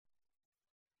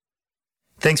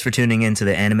Thanks for tuning in to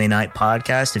the Anime Night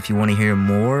podcast. If you want to hear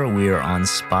more, we are on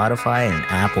Spotify and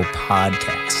Apple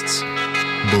Podcasts.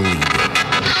 Believe it.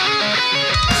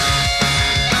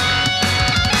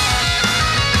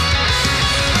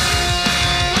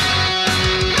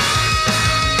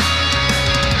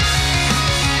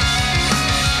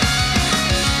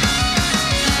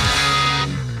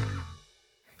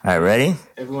 All right, ready?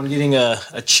 Everyone getting a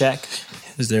check?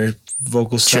 Is there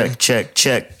vocals? Check. Check.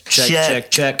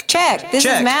 This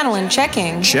is Madeline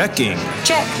checking. Checking.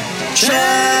 Check.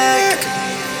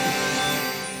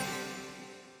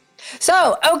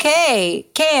 So, okay,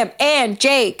 Cam and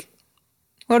Jake,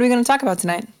 what are we going to talk about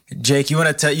tonight? Jake, you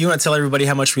want to tell everybody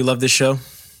how much we love this show?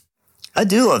 I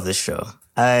do love this show.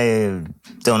 I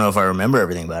don't know if I remember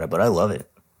everything about it, but I love it.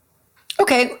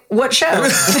 Okay, what show?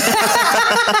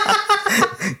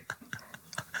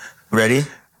 Ready?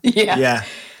 Yeah.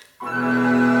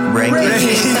 Ranking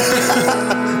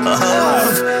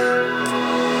of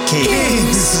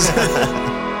Kings.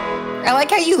 I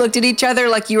like how you looked at each other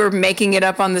like you were making it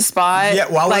up on the spot. Yeah,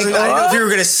 well, I didn't know if you were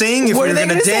going to sing, if we were going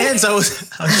to dance. I was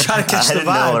trying to catch the vibe. I didn't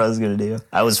know what I was going to do.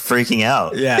 I was freaking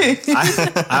out. Yeah,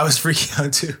 I was freaking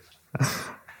out too.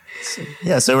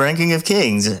 So Ranking of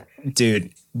Kings.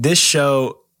 Dude, this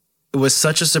show was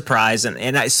such a surprise.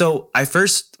 And I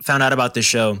first found out about this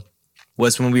show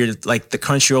was when we were like the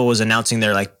Crunchyroll was announcing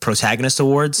their like protagonist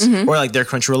awards or like their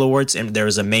Crunchyroll awards. And there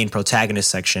was a main protagonist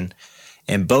section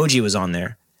and Bojji was on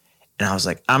there. And I was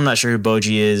like, I'm not sure who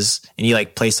Bojji is. And he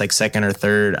like placed like second or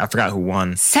third. I forgot who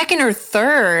won. Second or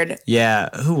third? Yeah.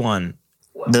 Who won?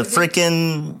 The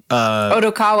freaking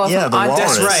Odokawa. Yeah, the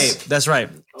Walrus. That's right.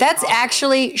 That's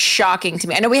actually shocking to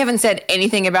me. I know we haven't said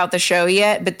anything about the show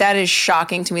yet, but that is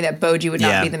shocking to me that Bojji would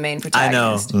not be the main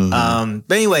protagonist. I know.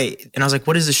 But anyway, and I was like,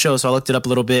 what is this show? So I looked it up a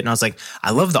little bit and I was like,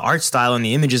 I love the art style and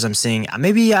the images I'm seeing.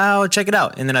 Maybe I'll check it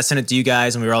out. And then I sent it to you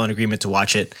guys and we were all in agreement to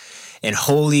watch it. And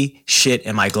holy shit,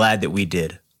 am I glad that we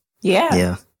did.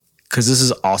 Yeah. Because this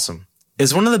is awesome.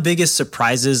 It's one of the biggest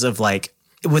surprises of like,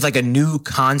 with like a new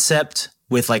concept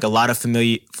with like a lot of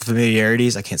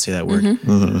familiarities. I can't say that word.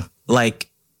 Like,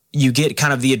 you get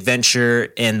kind of the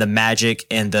adventure and the magic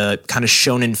and the kind of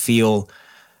shonen feel.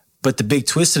 But the big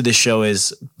twist of this show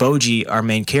is Bojji, our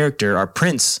main character, our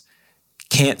prince,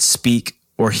 can't speak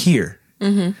or hear.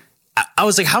 I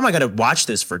was like, how am I going to watch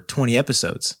this for 20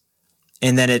 episodes?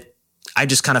 And then I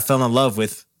just kind of fell in love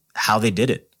with how they did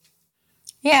it.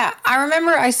 Yeah, I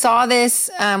remember I saw this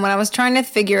when I was trying to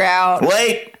figure out.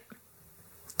 Wait!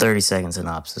 30-second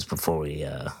synopsis before we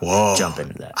jump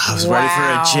into that. I was ready for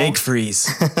a Jake freeze.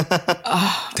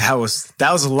 That was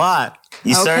a lot.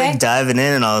 You started diving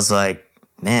in and I was like,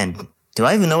 man, do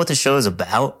I even know what the show is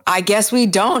about? I guess we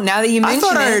don't now that you mentioned it. I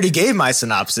thought I already gave my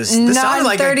synopsis.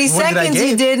 Not in 30 seconds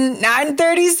you didn't. Not in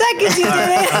 30 seconds you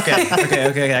didn't.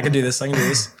 Okay. I can do this. All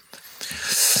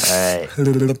right. Are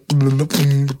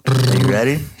you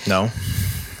ready? No.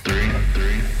 3,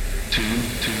 2,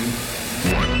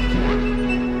 1.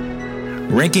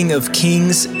 Ranking of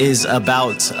Kings is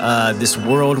about this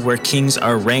world where kings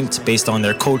are ranked based on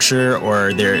their culture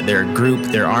or their group,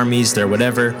 their armies, their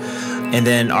whatever. And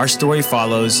then our story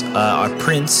follows our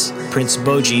Prince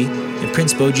Bojji, and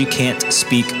Prince Bojji can't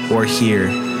speak or hear.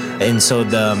 And so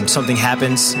something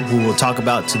happens we will talk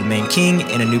about to the main king,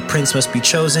 and a new prince must be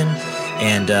chosen.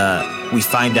 And we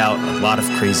find out a lot of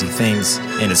crazy things,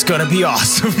 and it's gonna be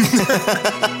awesome.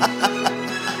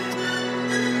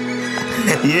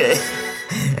 Yeah.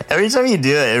 Every time you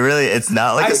do it, it's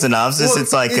not like a synopsis.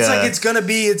 It's like it's gonna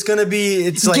be. It's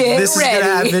like Get this ready. is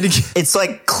gonna happen. It's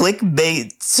like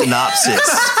clickbait synopsis.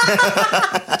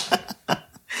 That's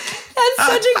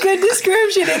such a good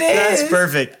description. It is. That's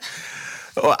perfect.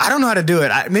 Well, I don't know how to do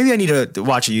it. Maybe I need to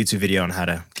watch a YouTube video on how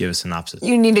to give a synopsis.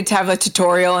 You need to have a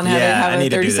tutorial on how to have I a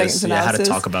need 30-second synopsis. Yeah, how to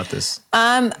talk about this.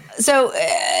 So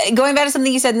going back to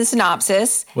something you said in the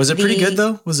synopsis. Was it pretty good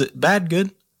though? Was it bad?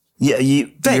 Good? Yeah, your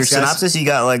Thanks, synopsis, you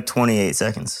got like 28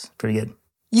 seconds. Pretty good.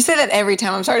 You say that every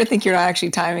time. I'm starting to think you're not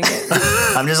actually timing it.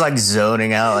 I'm just like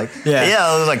zoning out. Like, yeah,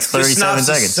 it was like 37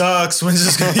 seconds. Sucks. When's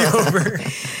this gonna be over?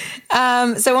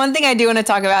 So one thing I do want to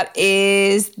talk about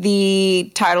is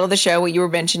the title of the show, what you were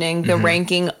mentioning, the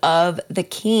ranking of the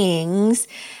kings.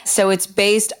 So it's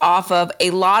based off of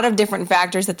a lot of different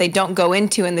factors that they don't go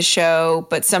into in the show,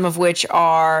 but some of which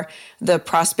are the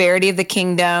prosperity of the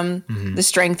kingdom, the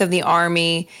strength of the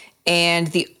army, and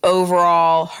the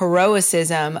overall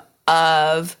heroicism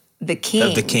of the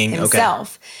king,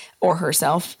 himself or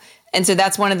herself. And so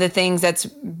that's one of the things that's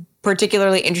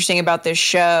particularly interesting about this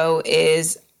show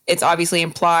is it's obviously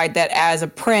implied that as a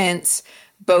prince,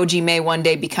 Bojji may one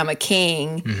day become a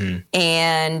king.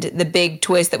 And the big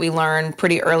twist that we learn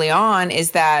pretty early on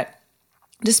is that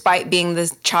despite being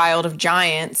the child of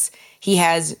giants, he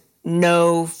has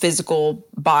no physical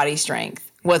body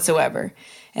strength whatsoever.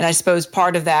 And I suppose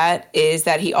part of that is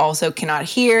that he also cannot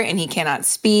hear and he cannot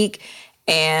speak.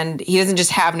 And he doesn't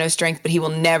just have no strength, but he will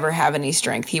never have any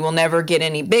strength. He will never get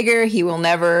any bigger. He will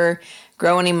never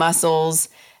grow any muscles.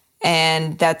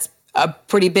 And that's a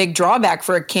pretty big drawback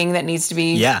for a king that needs to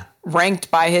be ranked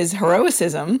by his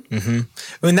heroicism. I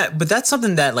mean, but that's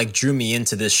something that like drew me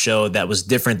into this show that was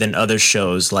different than other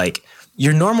shows. Like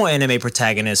your normal anime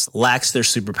protagonist lacks their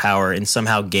superpower and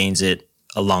somehow gains it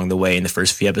along the way in the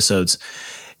first few episodes.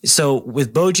 So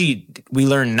with Bojji, we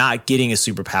learn not getting a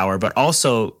superpower, but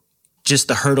also just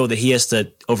the hurdle that he has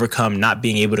to overcome not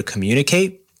being able to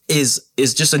communicate is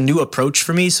just a new approach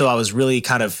for me. So I was really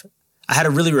I had a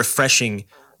really refreshing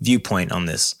viewpoint on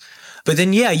this. But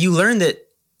then, you learn that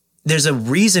there's a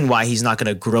reason why he's not going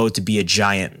to grow to be a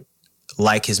giant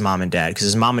like his mom and dad, because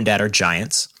his mom and dad are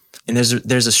giants. And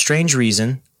there's a strange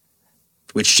reason,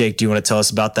 which, Jake, do you want to tell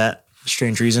us about that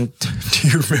strange reason? Do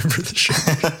you remember the show?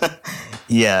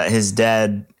 Yeah, his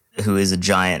dad, who is a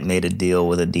giant, made a deal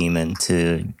with a demon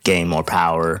to gain more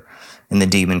power. And the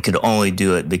demon could only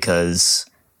do it because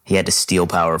he had to steal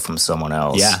power from someone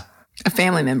else. Yeah. A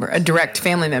family member, a direct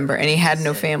family member, and he had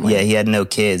no family. Yeah, he had no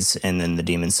kids. And then the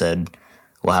demon said,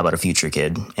 well, how about a future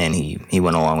kid? And he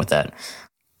went along with that.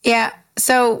 Yeah.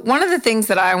 So one of the things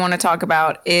that I want to talk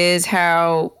about is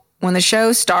how when the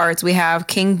show starts, we have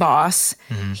King Boss.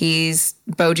 He's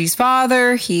Bojji's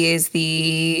father. He is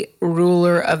the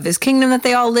ruler of this kingdom that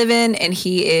they all live in, and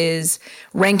he is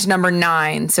ranked number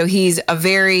 9. So he's a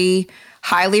very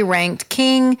highly ranked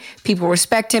king. People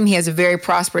respect him. He has a very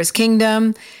prosperous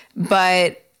kingdom.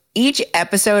 But each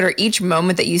episode or each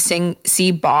moment that you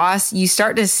see Boss, you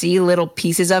start to see little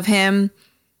pieces of him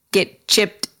get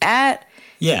chipped at.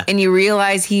 Yeah. And you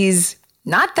realize he's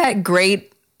not that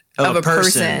great of a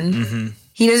person.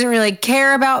 He doesn't really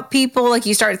care about people. Like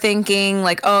you start thinking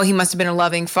like, oh, he must have been a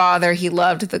loving father. He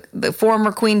loved the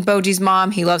former Queen Bojji's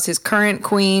mom. He loves his current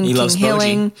queen, King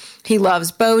Hilling. He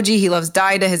loves Bojji. He loves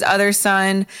Daida, his other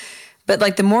son. But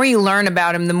like the more you learn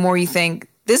about him, the more you think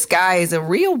this guy is a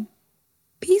real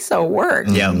piece of work.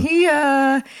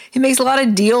 Yeah. He makes a lot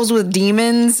of deals with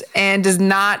demons and does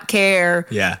not care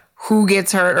who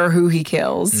gets hurt or who he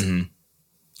kills. And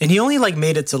he only like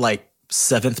made it to like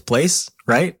 7th place,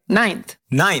 right?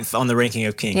 9th on the ranking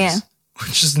of kings. Yeah.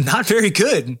 Which is not very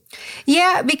good.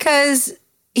 Yeah, because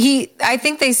I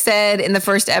think they said in the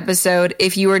first episode,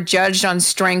 if you were judged on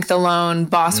strength alone,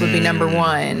 Boss would be number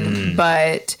 1.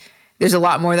 But there's a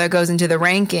lot more that goes into the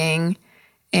ranking.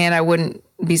 And I wouldn't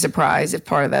be surprised if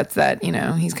part of that's that,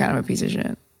 he's kind of a piece of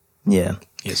shit. Yeah.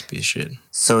 He is a piece of shit.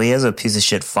 So he has a piece of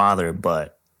shit father,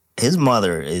 but his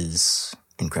mother is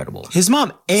incredible. His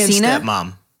mom and Cena?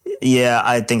 stepmom. Yeah,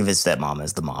 I think of his stepmom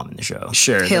as the mom in the show.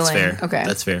 Sure, Hilling. that's fair. Okay.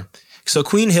 That's fair. So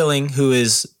Queen Hilling, who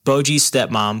is Bojji's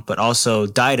stepmom, but also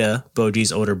Daida,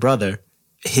 Bojji's older brother,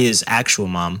 his actual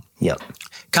mom. Yep.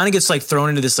 Kind of gets like thrown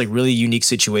into this like really unique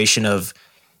situation of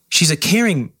she's a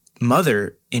caring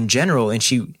mother in general, and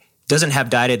she doesn't have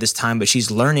Daida at this time, but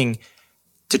she's learning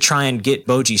to try and get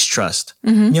Bojji's trust.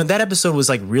 That episode was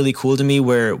like really cool to me,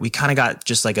 where we kind of got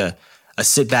just like a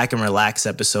sit back and relax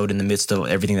episode in the midst of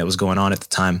everything that was going on at the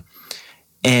time.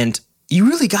 And you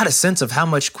really got a sense of how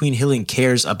much Queen Hilling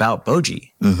cares about Bojji,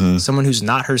 someone who's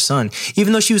not her son,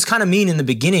 even though she was kind of mean in the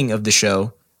beginning of the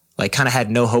show, like kind of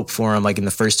had no hope for him, like in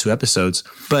the first 2 episodes.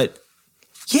 But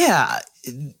yeah,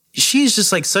 she's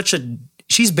just like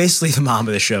she's basically the mom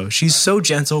of the show. She's so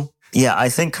gentle. Yeah, I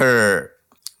think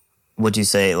would you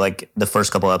say, like the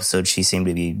first couple episodes, she seemed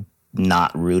to be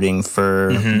not rooting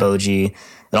for Bojji.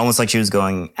 It almost like she was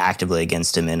going actively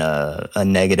against him in a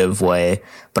negative way.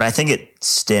 But I think it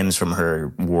stems from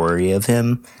her worry of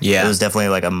him. Yeah. It was definitely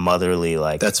like a motherly,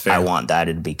 like, that's fair. I want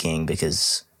Daida to be king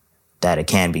because Daida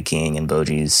can be king and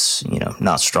Bojji's,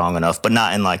 not strong enough, but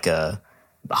not in like a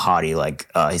haughty,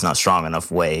 like, he's not strong enough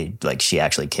way. Like she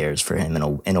actually cares for him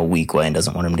in a weak way and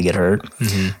doesn't want him to get hurt.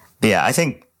 But yeah, I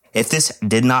think if this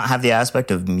did not have the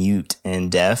aspect of mute and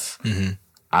deaf,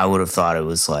 I would have thought it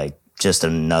was like just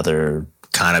another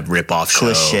kind of rip-off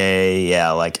cliche.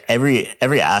 Yeah, like every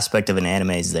aspect of an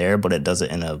anime is there, but it does it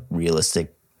in a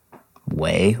realistic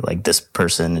way. Like this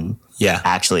person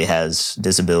actually has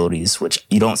disabilities, which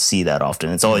you don't see that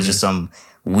often. It's always just some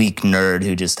weak nerd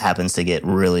who just happens to get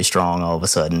really strong all of a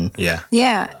sudden. Yeah.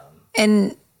 Yeah.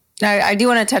 And I do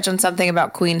want to touch on something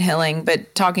about Queen Hilling,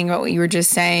 but talking about what you were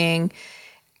just saying,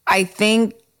 I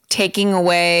think taking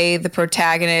away the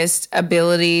protagonist's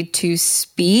ability to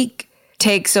speak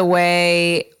takes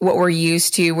away what we're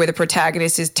used to, where the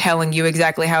protagonist is telling you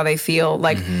exactly how they feel.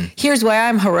 Like, here's why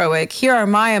I'm heroic. Here are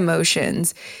my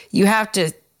emotions. You have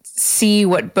to see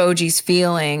what Bojji's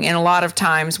feeling, and a lot of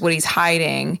times what he's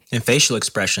hiding. And facial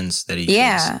expressions that he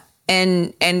uses.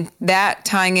 And that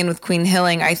tying in with Queen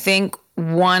Hilling, I think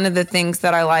one of the things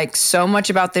that I like so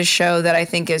much about this show that I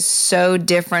think is so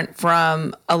different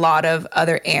from a lot of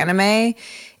other anime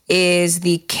is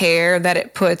the care that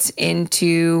it puts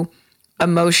into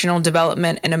emotional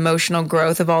development and emotional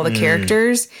growth of all the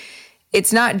characters.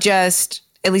 It's not just,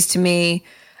 at least to me,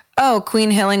 oh,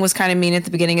 Queen Hilling was kind of mean at the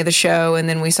beginning of the show and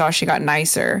then we saw she got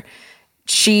nicer.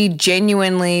 She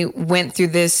genuinely went through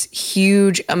this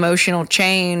huge emotional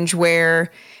change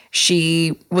where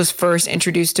she was first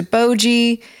introduced to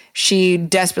Bojji. She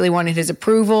desperately wanted his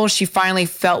approval. She finally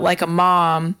felt like a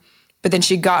mom, but then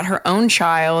she got her own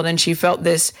child and she felt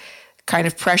this kind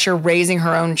of pressure raising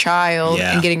her own child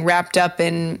and getting wrapped up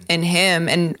in him,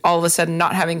 and all of a sudden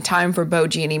not having time for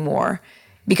Bojji anymore.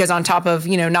 Because on top of,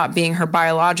 not being her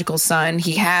biological son,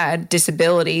 he had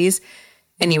disabilities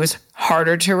and he was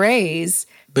harder to raise.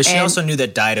 But she also knew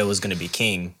that Daida was going to be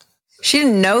king. She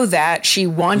didn't know that. She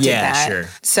wanted that. Sure.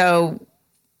 So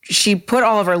she put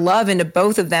all of her love into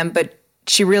both of them, but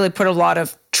she really put a lot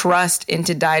of trust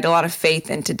into Daida, a lot of faith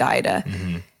into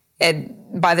Daida. And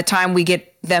by the time we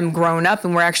get them grown up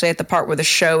and we're actually at the part where the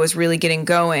show is really getting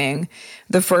going,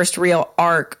 the first real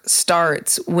arc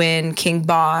starts when King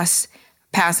Boss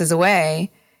passes away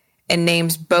and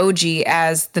names Bojji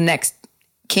as the next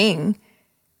king.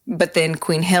 But then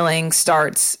Queen Hilling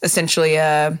starts essentially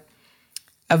a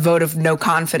vote of no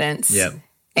confidence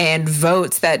and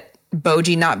votes that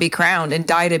Bojji not be crowned and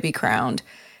Daida be crowned.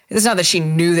 It's not that she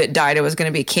knew that Daida was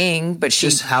going to be king, but she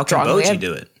just how could Bojji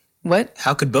do it? What?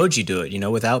 How could Bojji do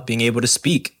it, without being able to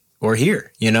speak or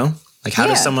hear, Like, how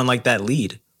does someone like that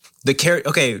lead?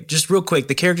 Okay, just real quick,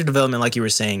 the character development, like you were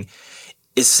saying,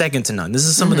 is second to none. This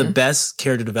is some of the best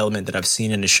character development that I've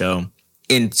seen in a show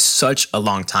in such a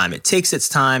long time. It takes its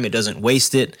time, it doesn't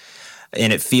waste it,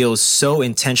 and it feels so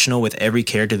intentional with every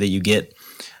character that you get.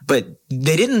 But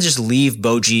they didn't just leave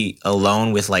Bojji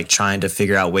alone with like trying to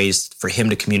figure out ways for him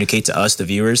to communicate to us, the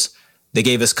viewers. They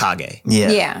gave us Kage.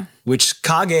 Yeah. Which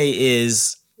Kage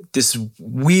is this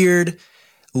weird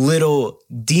little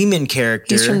demon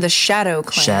character. He's from the Shadow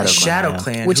Clan. Shadow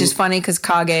Clan. Which is funny because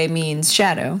Kage means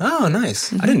shadow. Oh,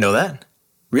 nice. I didn't know that.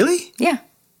 Really? Yeah.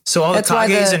 So all the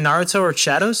Kages in Naruto are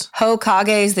shadows?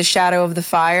 Hokage is the shadow of the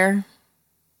fire.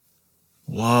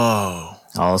 Whoa.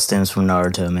 All stems from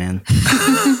Naruto, man.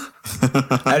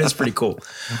 That is pretty cool.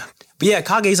 But yeah,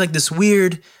 Kage is like this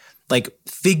weird, like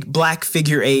black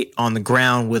figure 8 on the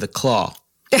ground with a claw.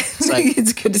 It's,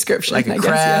 it's a good description. Like a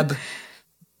crab,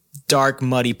 dark,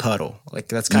 muddy puddle. Like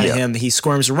that's kind of him. He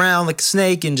squirms around like a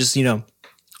snake and just,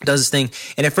 does his thing.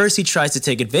 And at first he tries to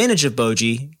take advantage of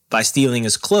Bojji by stealing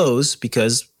his clothes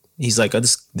because he's like, oh,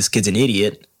 this kid's an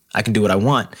idiot. I can do what I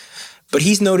want. But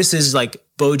he notices like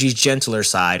Bojji's gentler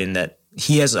side and that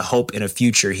he has a hope and a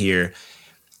future here.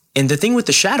 And the thing with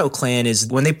the Shadow Clan is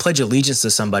when they pledge allegiance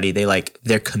to somebody,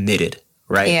 they're committed,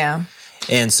 right? Yeah.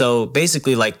 And so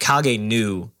basically like Kage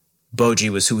knew Bojji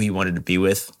was who he wanted to be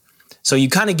with. So you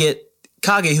kind of get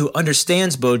Kage who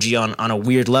understands Bojji on a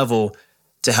weird level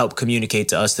to help communicate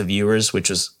to us, the viewers, which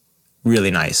was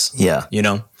really nice. Yeah.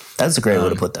 That's a great way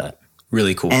to put that.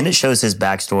 Really cool. And it shows his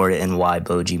backstory and why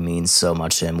Bojji means so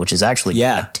much to him, which is actually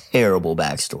a terrible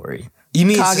backstory. You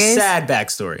mean it's a sad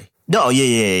backstory? No,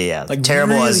 yeah. Like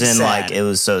terrible really as in sad. Like it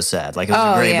was so sad. Like it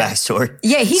was a great backstory.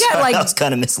 Yeah, he got like that was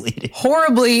kind of misleading.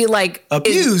 Horribly like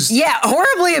abused.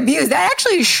 Horribly abused. That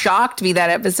actually shocked me, that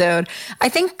episode. I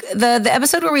think the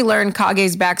episode where we learned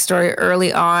Kage's backstory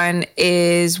early on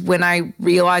is when I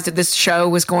realized that this show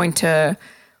was going to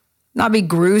not be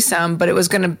gruesome, but it was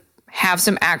going to have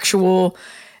some actual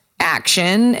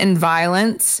action and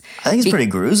violence. I think it's pretty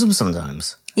gruesome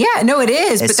sometimes. Yeah, no, it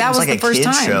is. But that was like the first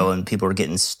time. Show and people were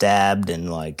getting stabbed and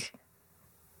like.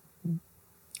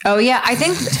 Oh yeah, I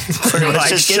think pretty much like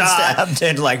just getting stabbed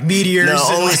and like meteors.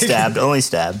 No, and only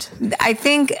stabbed. I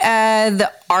think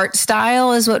the art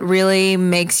style is what really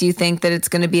makes you think that it's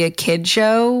going to be a kid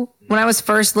show. When I was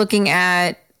first looking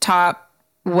at top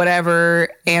whatever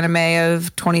anime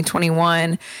of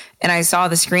 2021 and I saw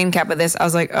the screen cap of this, I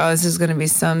was like, oh, this is going to be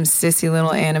some sissy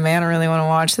little anime. I don't really want to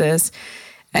watch this.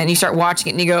 And you start watching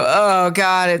it and you go, oh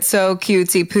God, it's so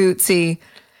cutesy pootsy.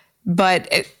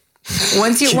 But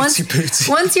once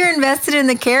you're invested in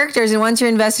the characters and once you're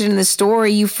invested in the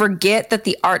story, you forget that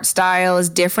the art style is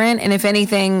different. And if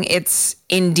anything, it's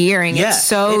endearing. Yeah, it's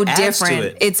so it adds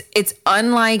different. to it. It's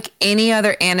unlike any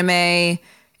other anime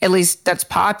at least that's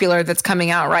popular, that's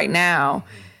coming out right now.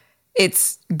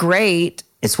 It's great.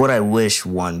 It's what I wish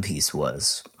One Piece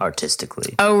was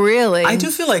artistically. Oh, really? I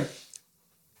do feel like,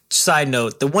 side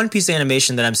note, the One Piece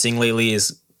animation that I'm seeing lately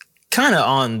is kind of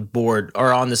on board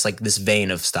or on this like this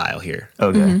vein of style here.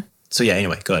 Okay. So yeah,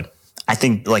 anyway, go ahead. I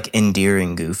think like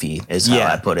endearing goofy is how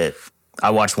Yeah. I put it. I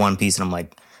watched One Piece and I'm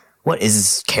like, what is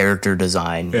this character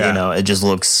design? Yeah. You know, it just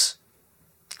looks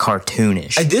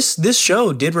cartoonish. This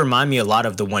show did remind me a lot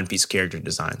of the One Piece character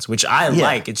designs, which I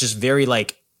like. It's just very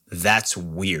like, that's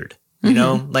weird. You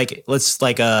know, like let's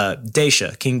like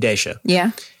Daisha, King Daisha.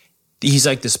 Yeah. He's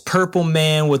like this purple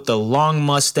man with a long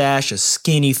mustache, a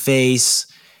skinny face,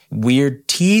 weird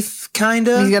teeth, kind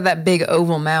He's of got that big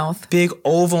oval mouth. big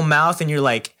oval mouth, and you're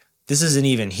like, this isn't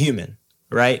even human,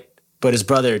 right? But his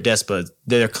brother Despa,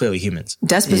 they're clearly humans.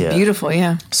 Despa's Yeah. beautiful,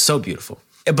 yeah. So beautiful.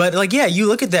 But like, yeah, you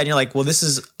look at that and you're like, well, this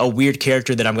is a weird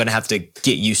character that I'm going to have to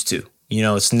get used to. You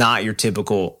know, it's not your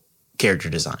typical character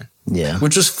design. Yeah.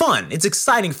 Which was fun. It's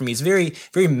exciting for me. It's very,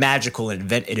 very magical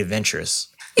and adventurous.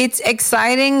 It's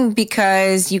exciting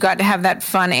because you got to have that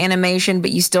fun animation,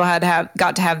 but you still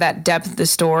got to have that depth of the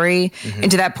story.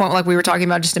 And to that point, like we were talking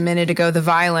about just a minute ago, the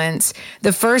violence,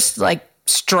 the first like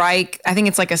strike, I think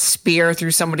it's like a spear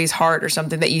through somebody's heart or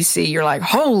something that you see. You're like,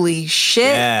 holy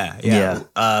shit. Yeah.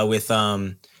 With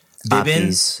Bibin.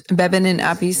 Appies. Bebin and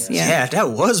Appies. Yeah. Yeah, that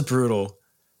was brutal.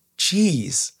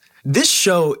 Jeez. This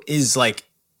show is like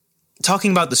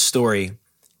talking about the story,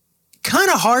 kind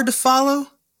of hard to follow.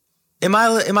 Am I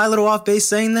a little off base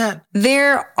saying that?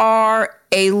 There are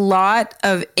a lot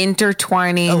of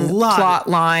intertwining plot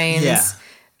lines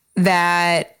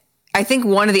that I think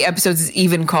one of the episodes is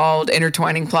even called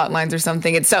intertwining plot lines or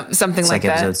something. It's something It's like like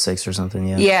that. episode 6 or something.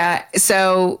 Yeah. Yeah.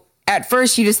 So at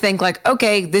first you just think like,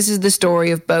 okay, this is the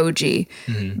story of Bojji.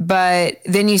 But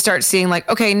then you start seeing like,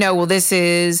 okay, no, well, this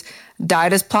is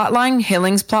Daida's plotline,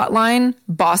 Hilling's plotline,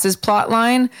 Boss's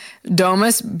plotline,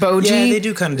 Domus, Bojji. Yeah, they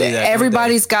do kind of do that.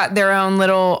 Everybody's got their own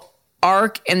little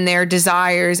arc and their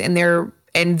desires and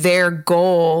their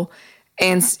goal.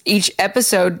 And each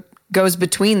episode goes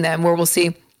between them where we'll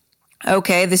see,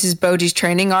 okay, this is Bojji's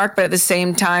training arc, but at the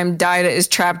same time, Daida is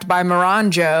trapped by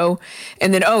Moranjo.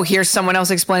 And then, oh, here's someone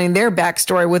else explaining their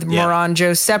backstory with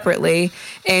Moranjo separately.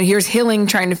 And here's Hilling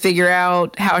trying to figure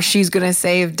out how she's going to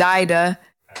save Daida.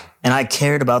 And I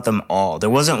cared about them all. There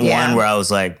wasn't one where I was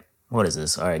like, what is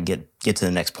this? All right, get to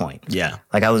the next point. Yeah.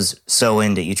 Like I was so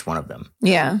into each one of them.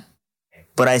 Yeah.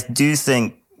 But I do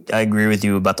think I agree with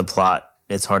you about the plot.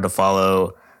 It's hard to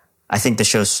follow. I think the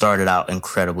show started out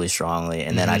incredibly strongly,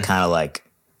 and then I kind of like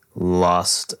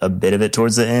lost a bit of it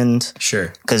towards the end.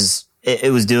 Sure. Because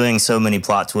it was doing so many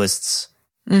plot twists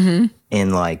in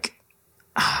like,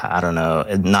 I don't know,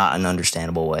 not an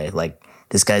understandable way. Like,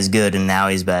 this guy's good and now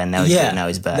he's bad, and now he's good and now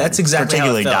he's bad. That's exactly how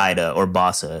it particularly felt. Daida or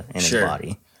Bossa in his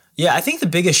body. Yeah, I think the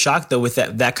biggest shock though with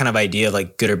that kind of idea,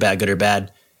 like good or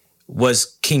bad,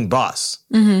 was King Boss.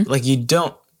 Like you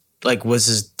don't like, was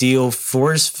his deal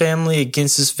for his family,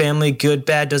 against his family, good,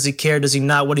 bad? Does he care? Does he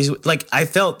not? What he's like? I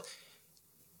felt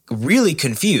really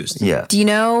confused. Yeah. Do you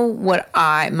know what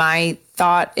my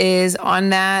thought is on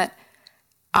that?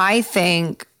 I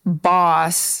think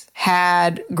Boss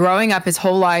had, growing up his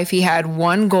whole life, he had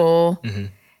one goal,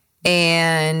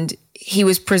 and he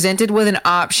was presented with an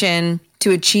option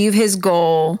to achieve his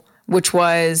goal, which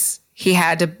was he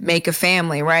had to make a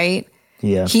family, right?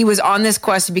 Yeah. He was on this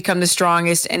quest to become the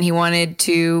strongest, and he wanted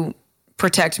to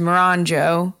protect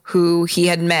Moranjo, who he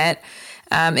had met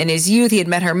in his youth. He had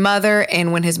met her mother,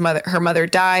 and when her mother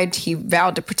died, he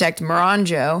vowed to protect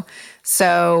Moranjo.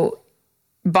 So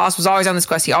Boss was always on this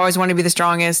quest. He always wanted to be the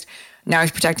strongest. Now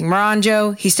he's protecting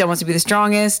Moranjo. He still wants to be the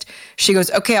strongest. She goes,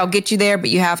 okay, I'll get you there,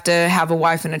 but you have to have a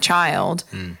wife and a child.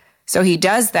 So he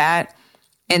does that,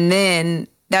 and then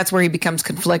that's where he becomes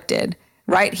conflicted,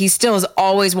 right? He still has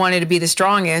always wanted to be the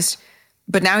strongest,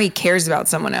 but now he cares about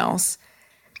someone else.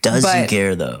 Does he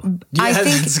care though?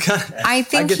 I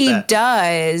think he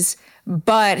does,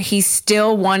 but he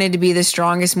still wanted to be the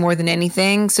strongest more than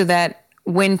anything, so that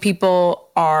when people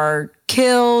are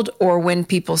killed or when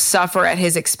people suffer at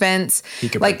his expense,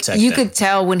 like you could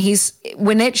tell when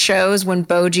it shows when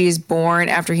Bojji is born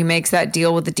after he makes that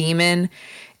deal with the demon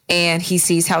and he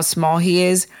sees how small he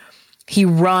is, he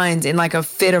runs in like a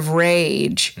fit of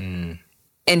rage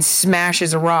and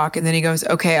smashes a rock. And then he goes,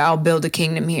 okay, I'll build a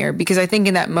kingdom here. Because I think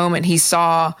in that moment he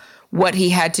saw what he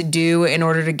had to do in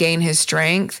order to gain his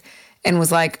strength and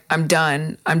was like, I'm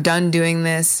done. I'm done doing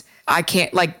this. I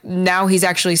can't, like, now he's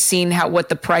actually seen what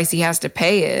the price he has to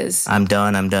pay is. I'm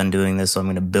done doing this, so I'm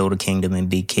going to build a kingdom and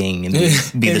be king and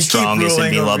be the strongest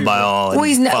and be loved by all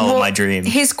and follow my dream.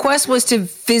 His quest was to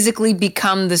physically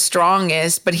become the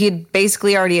strongest, but he had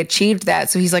basically already achieved that.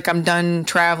 So he's like, I'm done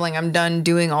traveling. I'm done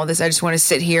doing all this. I just want to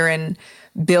sit here and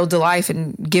build a life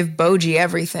and give Bojji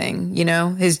everything,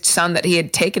 his son that he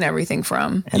had taken everything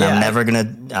from. And I'm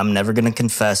never gonna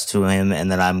confess to him,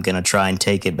 and then I'm gonna try and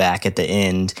take it back at the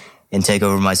end and take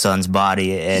over my son's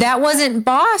body. That wasn't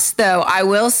Boss, though. I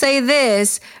will say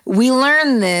this. We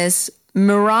learned this.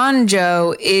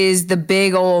 Miranjo is the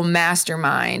big old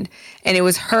mastermind, and it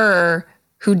was her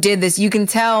who did this. You can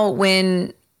tell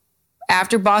when,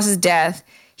 after Boss's death,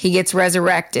 he gets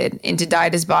resurrected into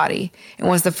Daida's body. And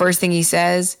what's the first thing he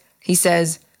says? He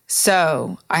says,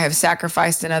 so I have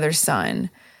sacrificed another son.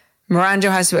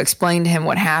 Miranjo has to explain to him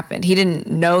what happened. He didn't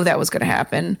know that was going to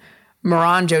happen.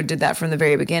 Miranjo did that from the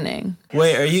very beginning.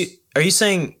 Wait, are you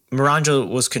saying Miranjo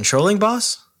was controlling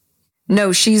Boss?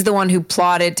 No, she's the one who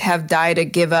plotted to have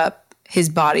Daida give up his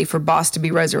body for Boss to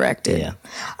be resurrected. Yeah.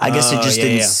 I guess it just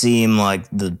didn't seem like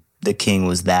the king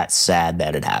was that sad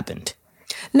that it happened.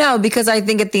 No, because I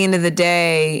think at the end of the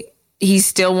day, he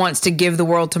still wants to give the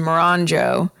world to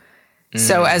Miranjo.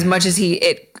 So as much as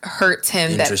it hurts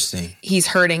him that he's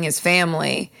hurting his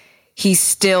family, he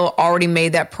still already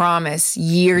made that promise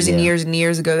years and years and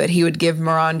years ago that he would give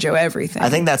Miranjo everything. I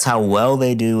think that's how well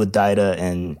they do with Daida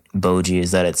and Bojji,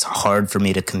 is that it's hard for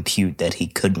me to compute that he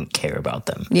couldn't care about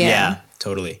them. Yeah,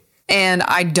 totally. And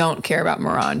I don't care about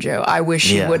Miranjo. I wish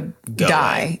he would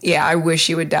die. Yeah, I wish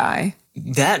he would die.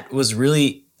 That was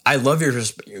really, I love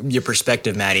your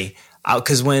perspective, Maddie.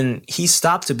 Because when he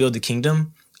stopped to build the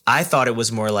kingdom, I thought it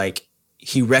was more like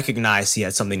he recognized he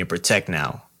had something to protect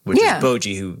now, which is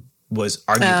Bojji, who was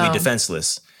arguably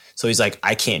defenseless. So he's like,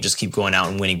 I can't just keep going out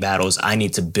and winning battles. I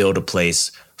need to build a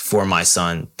place for my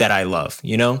son that I love,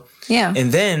 Yeah.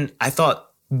 And then I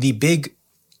thought I'm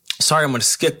going to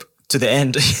skip to the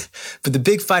end, but the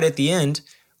big fight at the end,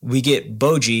 we get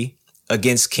Bojji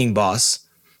against King Boss.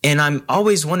 And I'm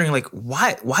always wondering, like,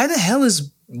 why the hell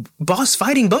is Boss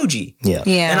fighting Bojji? Yeah.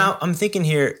 And I'm thinking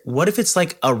here, what if it's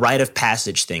like a rite of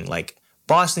passage thing? Like,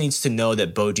 Boss needs to know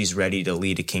that Bojji's ready to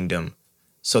lead a kingdom.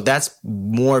 So that's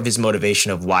more of his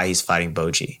motivation of why he's fighting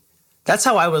Bojji. That's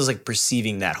how I was like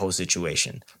perceiving that whole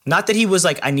situation. Not that he was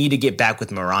like, I need to get back with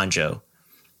Miranjo.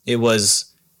 It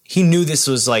was, he knew this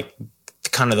was like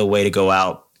kind of the way to go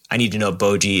out. I need to know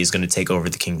Bojji is going to take over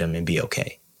the kingdom and be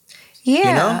okay.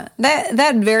 Yeah,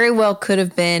 that very well could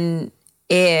have been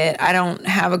it. I don't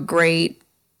have a great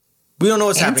We don't know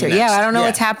what's happening next. Yeah, I don't know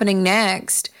what's happening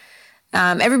next.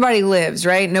 Everybody lives,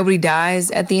 right? Nobody dies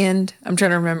at the end. I'm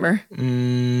trying to remember.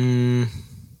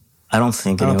 I don't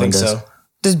think does. So.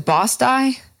 Does Boss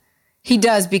die? He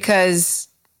does because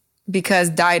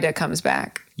Daida comes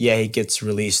back. Yeah, he gets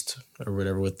released or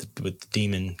whatever with the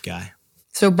demon guy.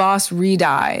 So Boss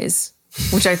re-dies,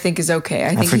 which I think is okay.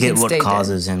 I think forget what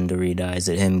causes him to re-die. Is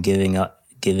it him giving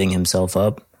himself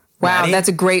up? Wow, that's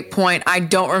a great point. I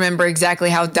don't remember exactly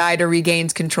how Daida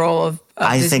regains control of his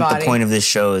body. I think the point of this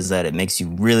show is that it makes you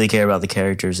really care about the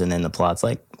characters, and then the plot's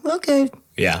like, okay.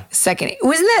 Yeah. Wasn't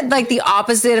that like the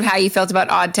opposite of how you felt about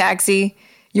Odd Taxi?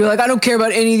 You were like, I don't care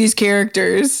about any of these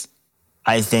characters.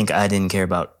 I think I didn't care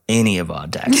about any of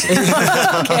Odd Taxi.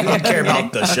 I don't care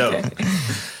about the show.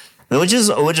 Which is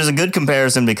a good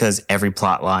comparison, because every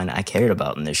plot line I cared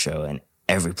about in this show, and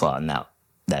every plot in that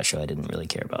show I didn't really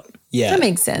care about. Yeah. That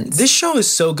makes sense. This show is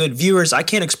so good. Viewers, I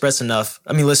can't express enough.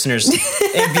 I mean, listeners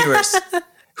and viewers,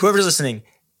 whoever's listening,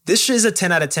 this is a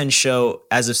 10 out of 10 show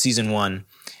as of season 1.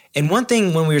 And one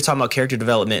thing when we were talking about character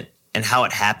development and how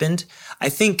it happened, I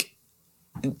think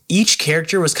each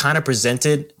character was kind of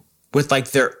presented with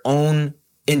like their own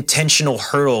intentional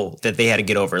hurdle that they had to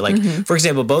get over. Like, for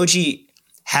example, Bojji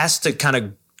has to kind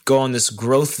of go on this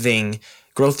growth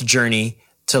journey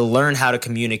to learn how to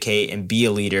communicate and be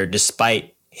a leader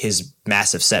despite his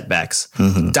massive setbacks.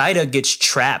 Daida gets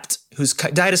trapped.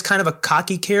 Daida's kind of a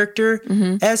cocky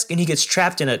character-esque, and he gets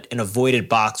trapped in a voided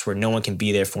box where no one can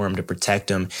be there for him to protect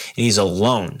him, and he's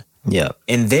alone. Yeah.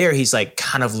 And there he's like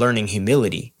kind of learning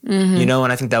humility, and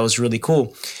I think that was really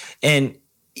cool. And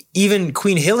even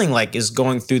Queen Healing like is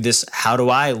going through this, how do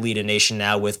I lead a nation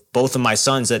now with both of my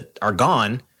sons that are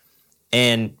gone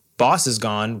and Boss is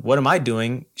gone? What am I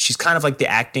doing? She's kind of like the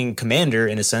acting commander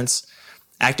in a sense,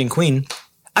 acting queen.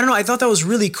 I don't know. I thought that was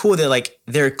really cool that like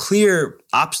their clear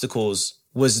obstacles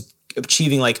was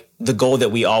achieving like the goal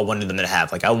that we all wanted them to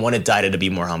have. Like I wanted Daida to be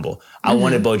more humble. I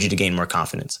wanted Bojji to gain more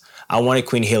confidence. I wanted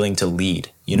Queen Healing to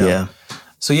lead, Yeah.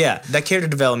 So yeah, that character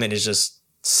development is just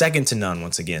second to none.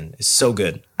 Once again, it's so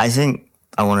good. I think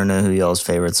I want to know who y'all's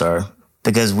favorites are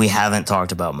because we haven't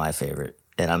talked about my favorite,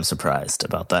 and I'm surprised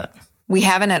about that. We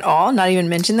haven't at all? Not even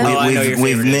mentioned them? I know your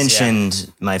We've favorite is,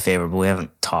 mentioned my favorite, but we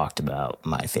haven't talked about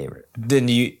my favorite. Then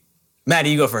Maddie,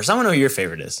 you go first. I want to know who your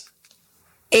favorite is.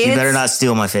 You better not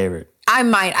steal my favorite. I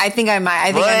might. I think I might.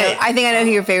 I think I know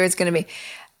who your favorite's going to be.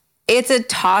 It's a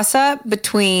toss-up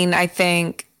between, I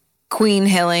think, Queen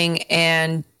Hilling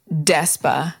and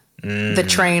Despa, the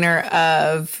trainer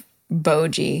of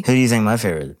Bojji. Who do you think my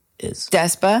favorite is?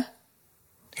 Despa?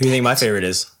 Who do you think my favorite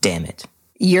is? Damn it.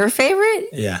 Your favorite?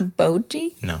 Yeah.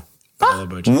 Bojji? No. I love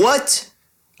Bojji. What?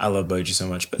 I love Bojji so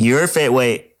much. But Your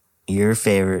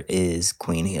favorite is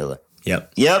Queen Hilling.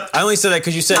 Yep. Yep. I only said that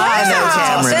because you said I know Wow,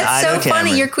 Cameron. that's I so know funny.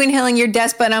 Cameron. You're Queen Hilling, you're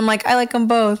Despa, and I'm like, I like them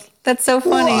both. That's so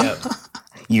funny. Yep.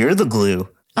 You're the glue,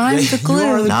 I'm the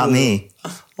glue. not me.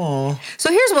 Aw. So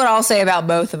here's what I'll say about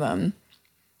both of them.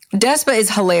 Despa is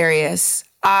hilarious.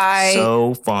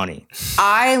 So funny.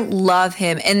 I love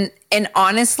him. And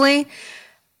honestly,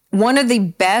 one of the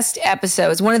best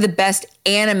episodes, one of the best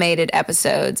animated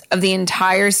episodes of the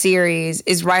entire series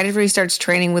is right after he starts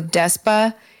training with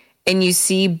Despa and you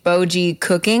see Bojji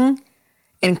cooking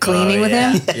and cleaning with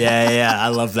him. Yeah. I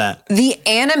love that. The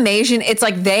animation, it's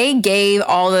like they gave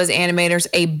all those animators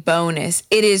a bonus.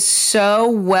 It is so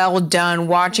well done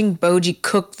watching Bojji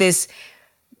cook this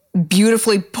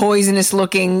beautifully poisonous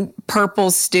looking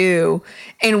purple stew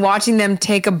and watching them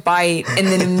take a bite and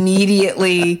then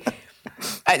immediately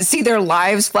see their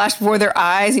lives flash before their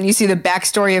eyes and you see the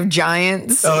backstory of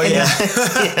giants. Oh,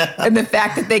 yeah. And the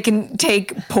fact that they can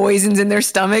take poisons in their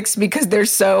stomachs because they're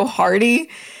so hardy.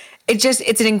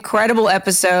 It's an incredible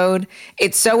episode.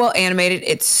 It's so well animated.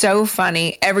 It's so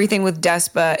funny. Everything with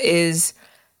Despa is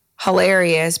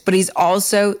hilarious, but he's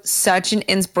also such an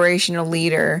inspirational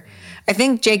leader. I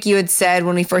think, Jake, you had said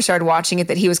when we first started watching it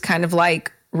that he was kind of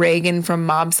like Reagan from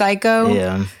Mob Psycho.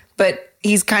 Yeah. But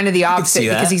he's kind of the opposite see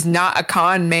that. because he's not a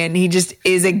con man. He just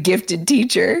is a gifted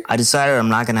teacher. I decided I'm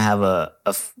not going to have a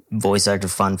voice actor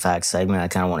fun fact segment. I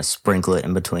kind of want to sprinkle it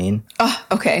in between. Oh,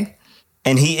 okay.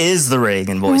 And he is the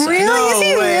Reagan voice actor. Really? Is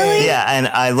he really? Yeah, and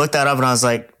I looked that up and I was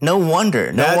like, no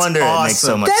wonder. That's It makes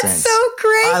so awesome. much That's sense. so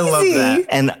crazy. I love that.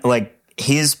 And like,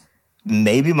 he's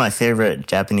maybe my favorite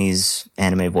Japanese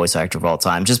anime voice actor of all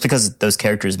time, just because those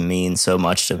characters mean so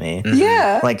much to me.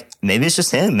 Yeah. Like, maybe it's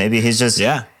just him. Maybe he's just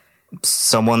Yeah.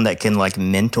 someone that can like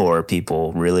mentor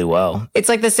people really well. It's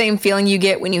like the same feeling you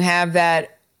get when you have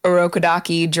that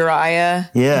Orokodaki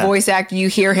Jiraiya voice actor. You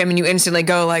hear him and you instantly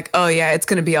go like, oh yeah, it's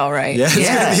going to be all right. Yeah. It's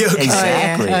Yeah, going to be okay.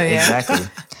 exactly. Oh, yeah. Exactly.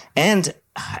 And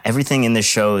everything in this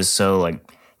show is so like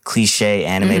cliche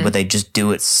anime, but they just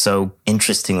do it so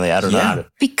interestingly. I don't know how to.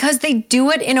 Because they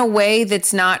do it in a way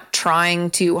that's not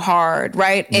trying too hard,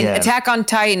 right? In Yeah. Attack on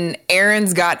Titan,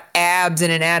 Aaron's got abs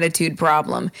and an attitude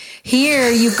problem.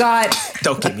 Here, you've got,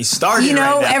 Don't get me started. you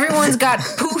know, right now. everyone's got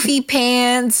poofy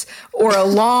pants or a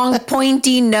long,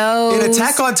 pointy nose. In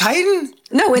Attack on Titan?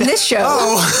 No, in this show.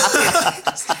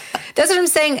 Oh. That's what I'm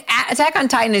saying. Attack on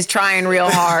Titan is trying real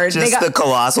hard. Just the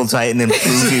colossal titan and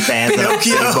poofy pants and a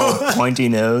big old pointy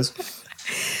nose.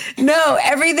 No,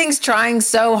 everything's trying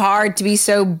so hard to be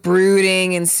so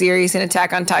brooding and serious in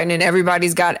Attack on Titan, and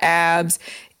everybody's got abs.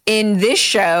 In this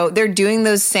show, they're doing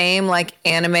those same like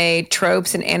anime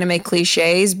tropes and anime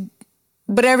cliches,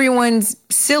 but everyone's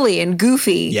silly and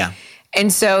goofy. Yeah.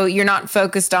 And so you're not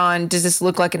focused on, does this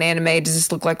look like an anime? Does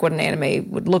this look like what an anime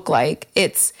would look like?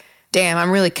 It's, damn,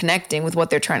 I'm really connecting with what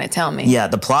they're trying to tell me. Yeah,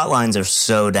 the plot lines are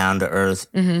so down to earth,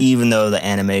 even though the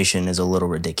animation is a little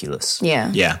ridiculous.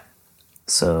 Yeah. Yeah.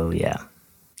 So, yeah.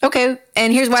 Okay,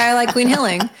 and here's why I like Queen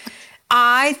Hilling.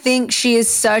 I think she is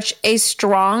such a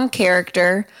strong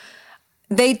character.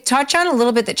 They touch on a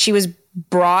little bit that she was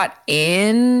brought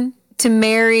in to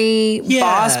marry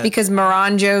Boss because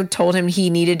Miranjo told him he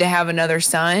needed to have another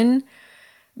son.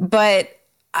 But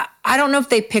I don't know if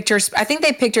they picked her. I think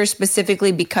they picked her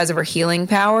specifically because of her healing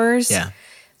powers. Yeah.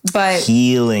 But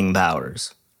Healing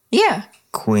powers. yeah.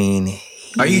 Queen.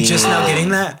 Are you just now getting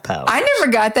that? Powers. I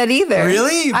never got that either.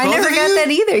 Really? I Both never of got you? that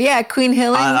either. Yeah, Queen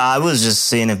Hilling. I was just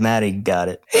seeing if Maddie got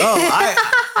it. Oh,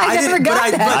 I never didn't,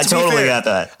 got that. I to be totally fair, got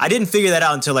that. I didn't figure that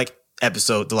out until like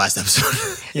the last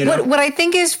episode. You know? What I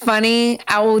think is funny,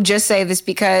 I will just say this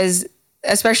because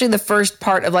especially the first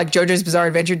part of like JoJo's Bizarre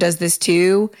Adventure does this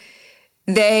too.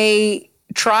 They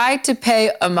try to pay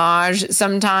homage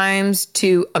sometimes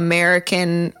to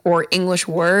American or English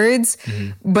words,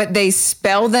 but they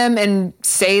spell them and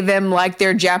say them like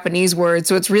they're Japanese words.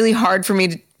 So it's really hard for me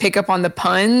to pick up on the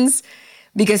puns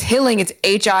because Hilling, it's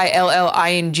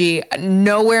Hilling.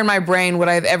 Nowhere in my brain would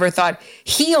I have ever thought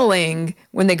healing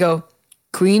when they go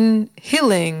Queen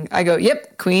Hilling. I go,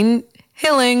 yep, Queen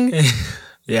Hilling.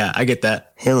 Yeah, I get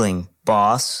that. Hilling,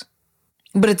 boss.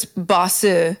 But it's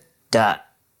Bosse. Dot.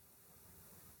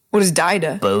 What is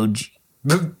Dida? Bojji.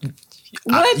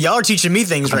 What? Y'all are teaching me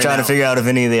things I'm right trying now. to figure out if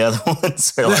any of the other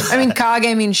ones are like I mean,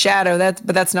 Kage means shadow.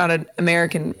 But that's not an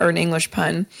American or an English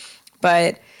pun.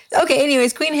 But okay,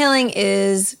 anyways, Queen Hilling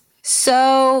is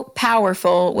so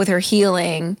powerful with her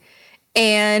healing,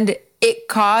 and it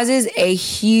causes a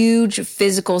huge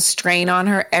physical strain on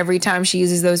her every time she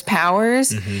uses those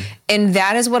powers. And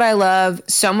that is what I love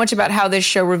so much about how this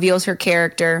show reveals her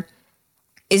character,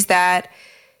 is that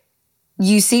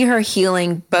you see her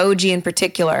healing Bojji in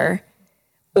particular,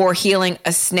 or healing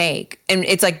a snake. And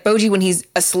it's like Bojji when he's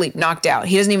asleep, knocked out.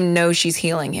 He doesn't even know she's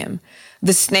healing him.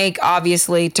 The snake,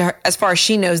 obviously, to her, as far as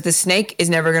she knows, the snake is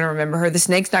never going to remember her. The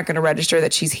snake's not going to register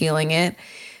that she's healing it.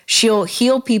 She'll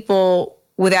heal people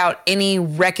without any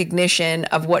recognition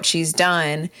of what she's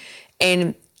done.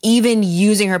 And even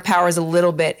using her powers a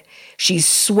little bit, she's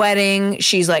sweating.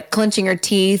 She's like clenching her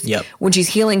teeth. Yep. When she's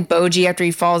healing Bojji after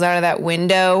he falls out of that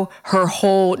window, her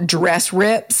whole dress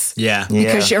rips. Yeah.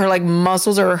 Because her like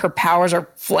muscles or her powers are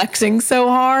flexing so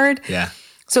hard. Yeah.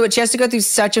 So she has to go through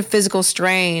such a physical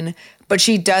strain, but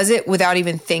she does it without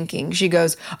even thinking. She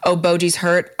goes, oh, Bojji's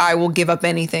hurt. I will give up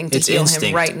anything to heal instinct.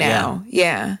 him right now.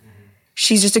 Yeah.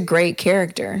 She's just a great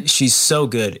character. She's so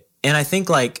good. And I think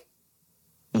like,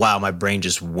 wow, my brain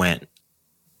just went.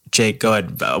 Jake, go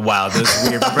ahead. Wow, that was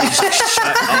weird. My brain just shut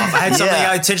off. I had something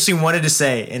I intentionally wanted to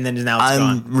say, and then now it's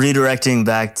I'm gone. redirecting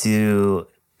back to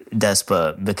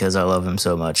Despa because I love him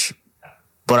so much.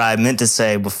 But I meant to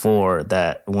say before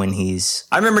that when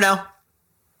I remember now.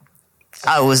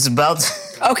 I was about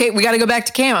to... Okay, we got to go back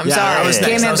to Cam. I'm sorry. I was Cam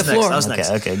next. had I was the next. floor. I was next.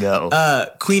 Okay, go.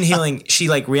 Queen Healing, she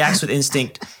like reacts with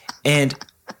instinct, and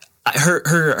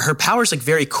her powers like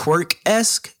very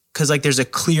Quirk-esque because like there's a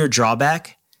clear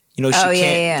drawback. You know, she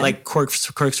can't like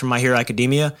quirks from My Hero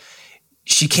Academia.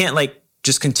 She can't like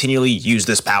just continually use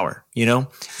this power, you know?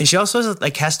 And she also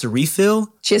has to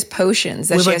refill. She has potions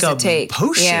that with she like has to take.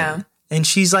 Potion. Yeah. And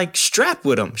she's like strapped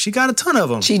with them. She got a ton of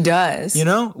them. She does. You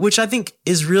know, which I think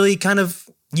is really kind of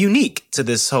unique to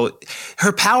this whole.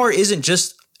 Her power isn't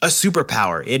just a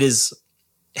superpower. It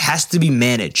has to be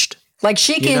managed. Like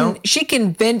she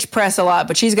can bench press a lot,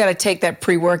 but she's got to take that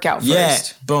pre-workout first. Yeah.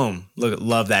 Boom. Look,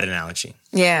 love that analogy.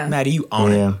 Yeah. Maddie, you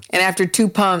own it. And after 2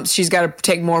 pumps, she's got to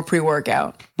take more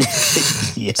pre-workout.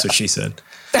 That's what she said.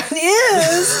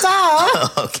 Yeah,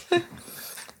 stop. Okay.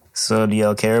 So do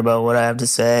y'all care about what I have to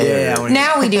say? Yeah.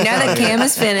 Now we do. Now that Cam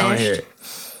is I want to hear finished. it.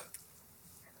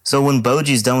 So when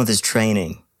Bojji's done with his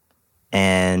training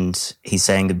and he's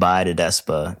saying goodbye to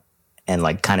Despa and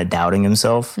like kind of doubting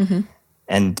himself,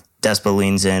 and Despa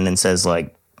leans in and says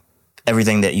like,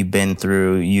 everything that you've been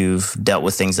through, you've dealt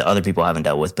with things that other people haven't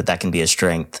dealt with, but that can be a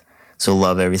strength. So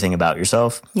love everything about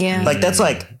yourself. Yeah. Like that's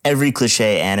like every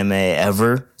cliche anime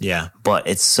ever. Yeah. But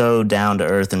it's so down to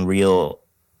earth and real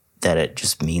that it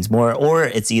just means more. Or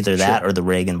it's either that or the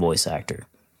Reagan voice actor.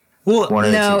 Well, One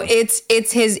of the No, two.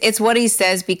 it's what he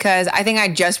says, because I think I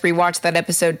just rewatched that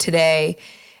episode today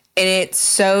and it's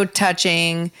so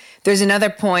touching. There's another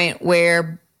point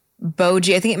where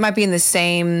Bojji, I think it might be in the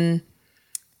same,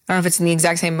 I don't know if it's in the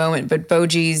exact same moment, but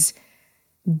Bojji's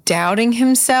doubting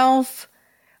himself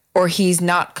or he's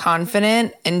not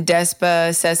confident. And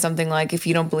Despa says something like, if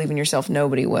you don't believe in yourself,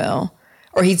 nobody will.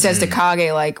 Or he says to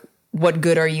Kage, like, what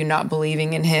good are you not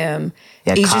believing in him?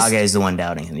 Yeah, He's Kage is the one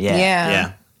doubting him. Yeah.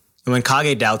 Yeah. And when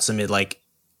Kage doubts him, it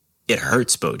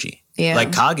hurts Bojji. Yeah.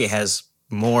 Like Kage has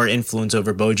more influence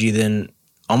over Bojji than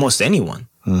almost anyone,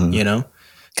 you know?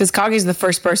 Because Kage's the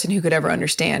first person who could ever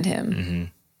understand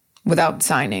him without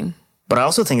signing. But I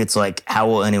also think it's like, how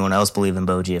will anyone else believe in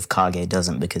Bojji if Kage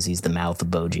doesn't? Because he's the mouth of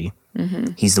Bojji.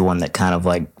 He's the one that kind of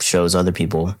like shows other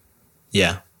people.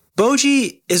 Yeah.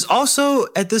 Bojji is also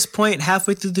at this point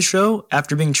halfway through the show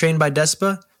after being trained by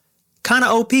Despa, kind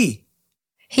of OP.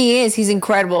 He is. He's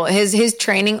incredible. His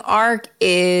training arc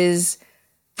is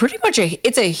pretty much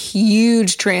it's a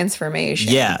huge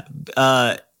transformation.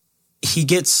 Yeah. He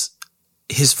gets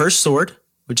his first sword,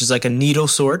 which is like a needle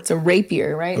sword, It's a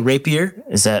rapier, right? a rapier,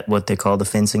 Is that what they call the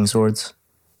fencing swords?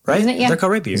 right? Isn't it? Yeah. They're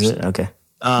called rapiers. Is it? Okay.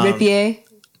 Rapier.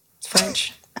 It's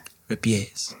French.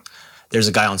 Rapiers. There's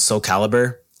a guy on Soul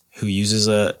Calibur who uses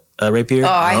a rapier. Oh,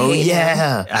 I hate him.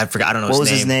 yeah. I forgot. I don't know What was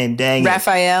his his name. name? Dang it.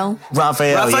 Raphael.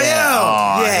 Raphael. Raphael! Yeah.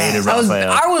 Oh, Yeah. I hated I was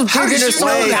Raphael. big into Soul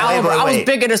Wait, Calibur. wait, I was wait.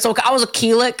 big into Soul Calibur. I was a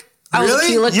Keelik. I was a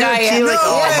Really? Keelik You're guy. a yeah. Keelik?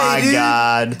 Oh way, my dude.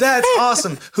 God. That's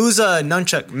awesome. Who's a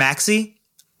nunchuck? Maxi?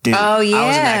 Dude, Oh, yeah. I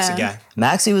was a Maxi guy.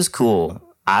 Maxie was cool.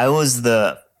 I was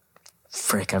the...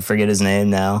 Frick, I forget his name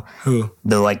now. Who?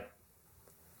 The like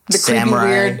The samurai.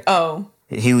 creepy weird. Oh,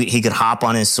 He could hop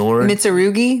on his sword.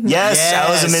 Mitsurugi. Yes, I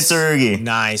was a Mitsurugi.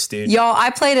 Nice, dude. Y'all, I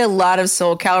played a lot of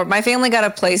Soul Calibur. My family got a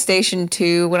PlayStation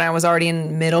 2 when I was already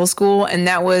in middle school, and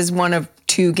that was one of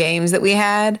 2 games that we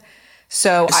had.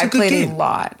 So I played a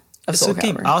lot of Soul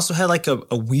Calibur. I also had like a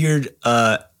weird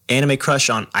anime crush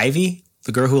on Ivy,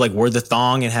 the girl who like wore the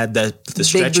thong and had the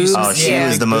stretchy. boobs. Oh, she Yeah.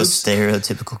 was the most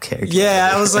stereotypical character.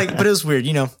 Yeah, I was like, but it was weird.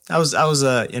 You know, I was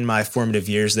in my formative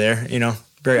years there. You know,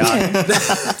 very odd.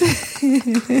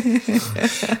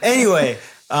 Anyway,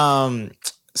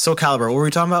 Soul Calibur. What were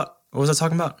we talking about? What was I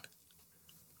talking about?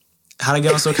 How to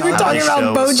get on Soul Calibur? We're talking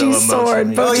about show was so Bojji's sword.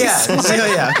 emotional. Oh Bojji's yeah, sword. so,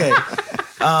 yeah,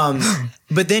 okay.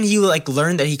 But then he like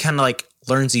learned that he kind of like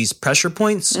learns these pressure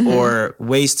points or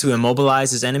ways to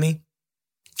immobilize his enemy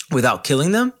without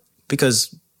killing them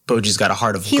because Bojji's got a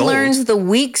heart of He gold. learns the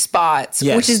weak spots,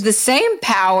 Yes. which is the same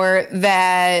power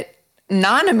that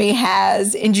Nanami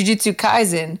has in Jujutsu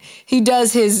Kaisen. He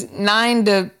does his 9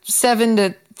 to 7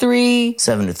 to 3,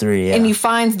 7 to 3, yeah. and he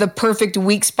finds the perfect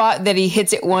weak spot that he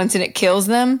hits it once and it kills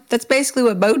them. That's basically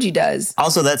what Bojji does.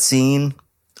 Also, that scene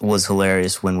was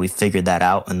hilarious when we figured that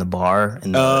out in the bar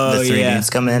and the 3 dudes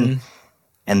come in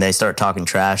and they start talking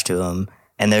trash to him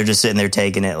and they're just sitting there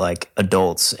taking it like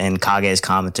adults and Kage's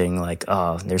commenting like,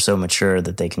 oh, they're so mature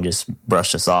that they can just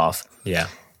brush us off Yeah.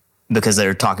 because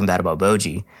they're talking bad about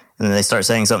Bojji. And then they start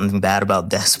saying something bad about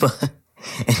Despa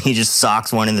and he just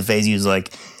socks one in the face. He was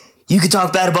like, you can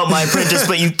talk bad about my apprentice,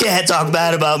 but you can't talk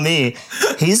bad about me.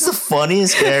 He's the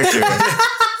funniest character.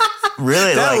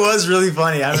 Really, That like, was really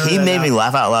funny. I he made me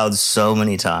laugh out loud so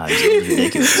many times. It was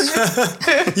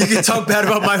ridiculous. You can talk bad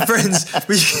about my friends. But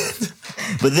you can't.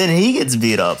 But then he gets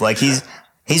beat up. Like he's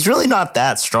really not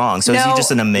that strong. So is he No.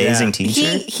 just an amazing Yeah.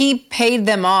 teacher? He paid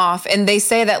them off, and they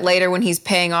say that later when he's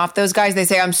paying off those guys. They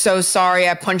say, "I'm so sorry,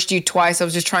 I punched you twice. I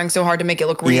was just trying so hard to make it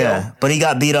look real." Yeah, but he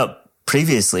got beat up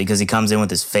previously because he comes in with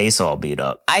his face all beat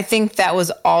up. I think that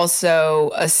was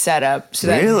also a setup so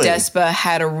that Really? Despa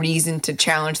had a reason to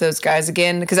challenge those guys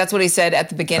again, because that's what he said at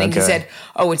the beginning. He Okay. said,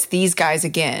 "Oh, it's these guys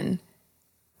again."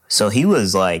 So he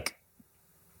was like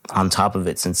on top of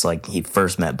it since like he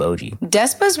first met Bojji.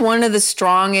 Despa's one of the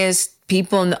strongest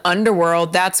people in the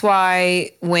underworld. That's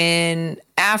why we're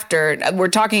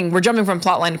jumping from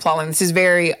plotline to plotline. This is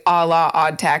very a la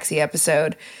Odd Taxi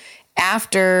episode.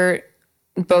 After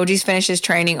Bojji's finished his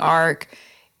training arc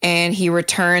and he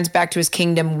returns back to his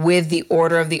kingdom with the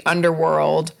Order of the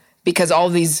Underworld because all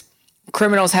these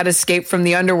criminals had escaped from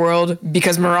the underworld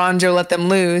because Miranjo let them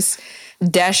loose.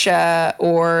 Desha,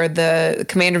 or the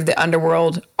commander of the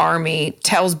underworld army,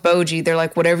 tells Bojji, they're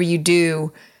like, whatever you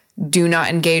do, do not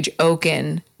engage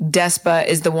Oken. Despa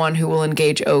is the one who will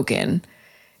engage Oken.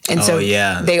 And so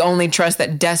yeah. they only trust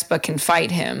that Despa can fight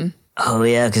him. Oh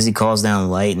yeah, because he calls down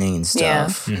lightning and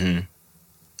stuff.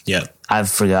 Yeah. I've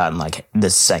forgotten like the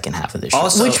second half of the show.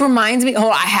 Also, Which reminds me, I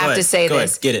have ahead, to say go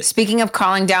this. ahead, get it. Speaking of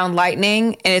calling down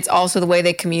lightning, and it's also the way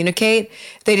they communicate,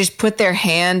 they just put their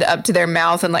hand up to their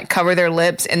mouth and like cover their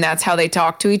lips, and that's how they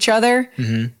talk to each other.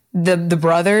 The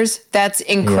brothers, that's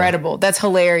incredible. That's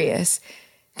hilarious.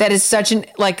 That is such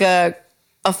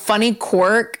a funny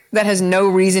quirk that has no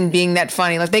reason being that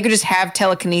funny. Like they could just have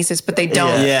telekinesis, but they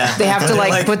don't. Yeah. They have to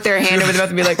Like- put their hand over the mouth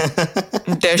and be like,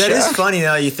 that is funny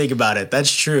now that you think about it. That's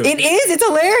true. It is. It's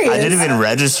hilarious. I didn't even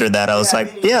register that. I was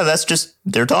like, yeah, that's just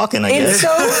they're talking. I It's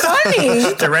guess. so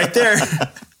funny. They're right there.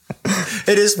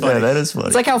 It is funny. Yeah, that is funny.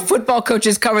 It's like how football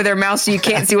coaches cover their mouth so you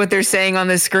can't see what they're saying on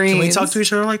the screen. Can we talk to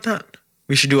each other like that?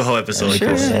 We should do a whole episode like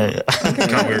this. Yeah.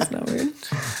 That's not weird.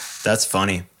 That's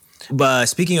funny. But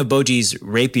speaking of Bojji's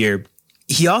rapier,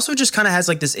 he also just kind of has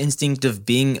like this instinct of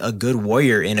being a good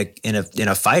warrior in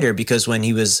a fighter, because when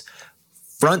he was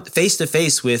face to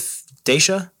face with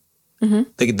Daisha,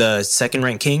 the second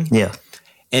ranked king, Yeah.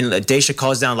 and Daisha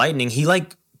calls down lightning, he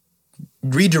like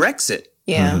redirects it,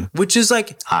 Yeah. which is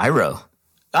like Iroh.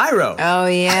 Iroh. Oh,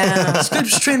 yeah.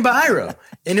 It's trained by Iroh.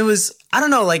 And it was, I don't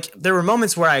know, like there were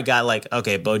moments where I got like,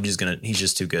 okay, he's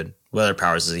just too good. What other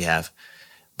powers does he have?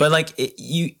 But like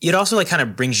it also like kind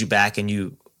of brings you back,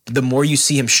 and the more you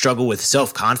see him struggle with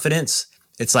self-confidence,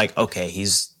 it's like, okay,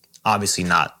 he's obviously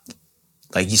not,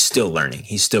 like he's still learning.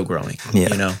 He's still growing, Yeah.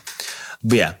 you know?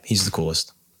 But yeah, he's the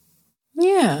coolest.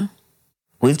 Yeah.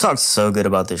 We've talked so good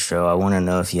about this show. I want to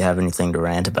know if you have anything to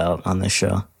rant about on this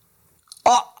show.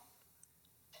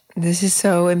 This is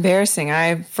so embarrassing.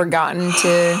 I've forgotten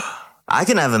to... I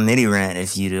can have a mini rant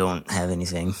if you don't have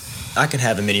anything. I can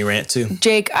have a mini rant too.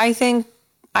 Jake, I think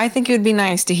it would be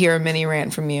nice to hear a mini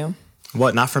rant from you.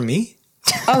 What, not from me?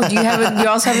 Oh, do you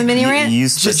also have a mini rant? You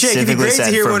Jake, it'd be specifically great to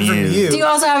said hear from one from you. you. Do you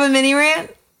also have a mini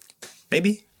rant?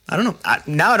 Maybe. I don't know.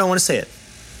 Now I don't want to say it.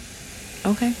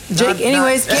 Okay. Jake,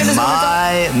 anyways, Candace,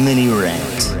 My mini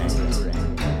rant.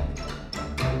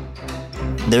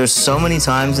 There's so many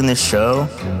times in this show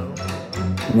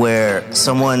where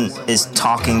someone is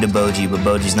talking to Bojji, but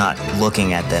Bojji's not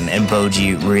looking at them, and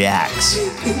Bojji reacts.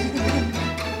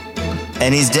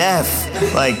 And he's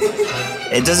deaf. Like,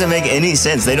 it doesn't make any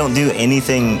sense. They don't do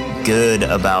anything good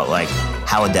about, like,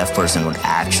 how a deaf person would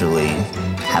actually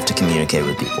have to communicate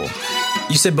with people.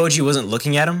 You said Bojji wasn't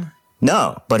looking at him?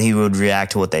 No, but he would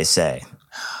react to what they say.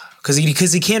 Because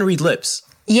he can't read lips.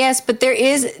 yes, but there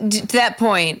is, to that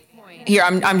point, here,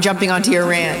 I'm jumping onto your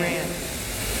rant.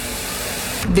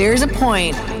 There's a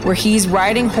point where he's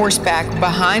riding horseback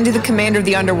behind the commander of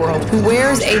the underworld, who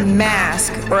wears a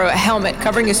mask or a helmet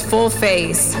covering his full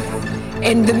face.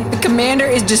 And the commander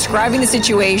is describing the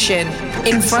situation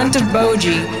in front of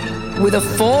Bojji with a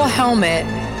full helmet,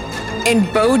 and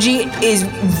Bojji is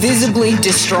visibly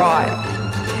distraught.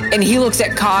 And he looks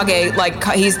at Kage like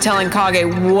he's telling Kage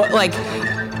what, like,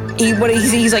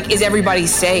 he's like, is everybody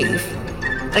safe?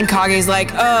 And Kage's like,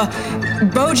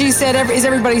 Bojji said, is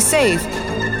everybody safe?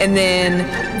 And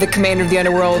then the commander of the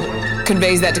underworld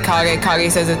conveys that to Kage.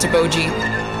 Kage says it to Bojji.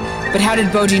 But how did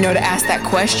Bojji know to ask that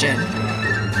question?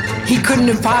 He couldn't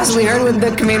have possibly heard what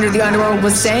the commander of the underworld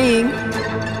was saying.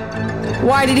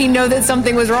 Why did he know that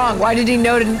something was wrong? Why did he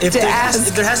know to ask?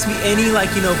 If there has to be any,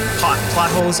 like, you know,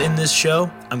 plot holes in this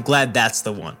show, I'm glad that's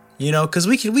the one. You know, because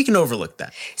we can overlook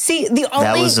that. See, the only...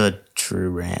 That was a true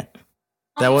rant.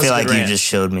 That was I feel a like good rant. you just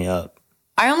showed me up.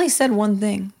 I only said one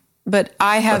thing, but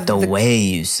I have... But the way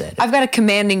you said it. I've got a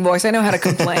commanding voice. I know how to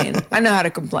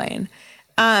complain.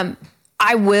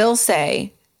 I will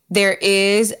say there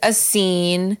is a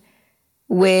scene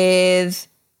with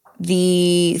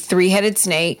the three-headed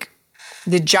snake,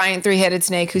 the giant three-headed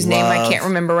snake whose name I can't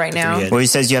remember right now. Where he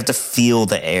says you have to feel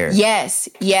the air. Yes.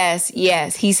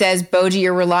 He says, Bojji,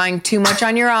 you're relying too much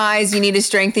on your eyes. You need to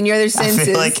strengthen your other senses. I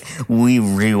feel like we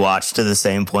rewatched to the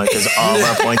same point because all of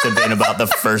our points have been about the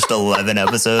first 11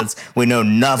 episodes. We know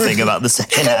nothing about the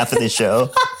second half of the show.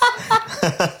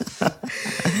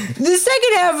 The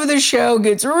second half of the show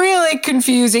gets really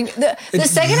confusing. The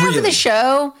second half of the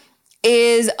show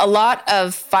is a lot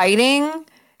of fighting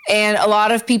and a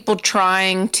lot of people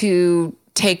trying to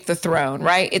take the throne,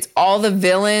 right? It's all the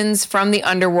villains from the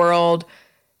underworld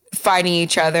fighting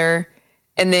each other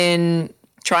and then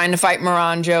trying to fight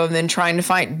Miranjo and then trying to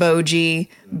fight Bojji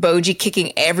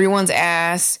kicking everyone's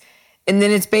ass. And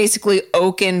then it's basically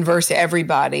Oaken versus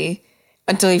everybody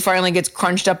until he finally gets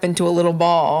crunched up into a little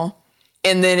ball.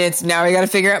 And then it's now we got to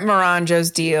figure out Miranjo's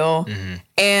deal. Mm-hmm.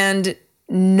 And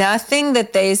nothing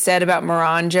that they said about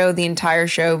Miranjo the entire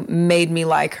show made me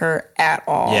like her at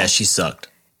all. Yeah, she sucked.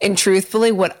 And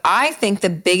truthfully, what I think the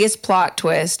biggest plot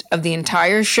twist of the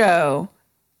entire show,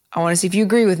 I want to see if you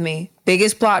agree with me,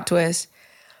 biggest plot twist,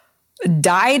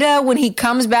 Daida, when he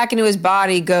comes back into his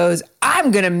body, goes,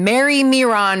 I'm going to marry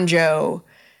Miranjo.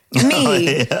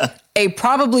 Me, a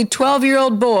probably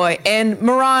 12-year-old boy, and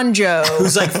Miranjo.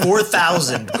 Who's like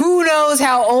 4,000. Who knows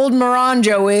how old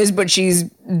Miranjo is, but she's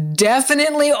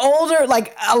definitely older,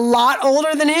 like a lot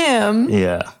older than him.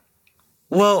 Yeah.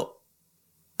 Well,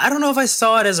 I don't know if I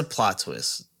saw it as a plot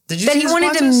twist. Did you That see he this wanted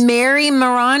plot to twist? marry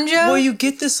Miranjo? Well, you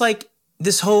get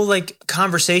this whole like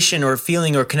conversation or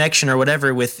feeling or connection or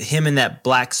whatever with him in that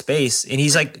black space, and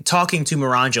he's like talking to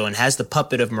Miranjo and has the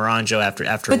puppet of Miranjo after a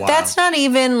while. But that's not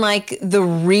even like the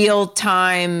real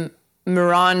time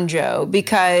Miranjo,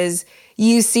 because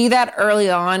you see that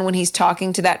early on when he's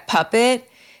talking to that puppet,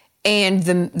 and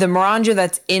the Miranjo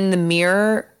that's in the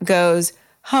mirror goes,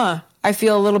 I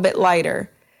feel a little bit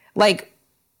lighter. Like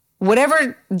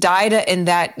whatever Daida and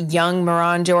that young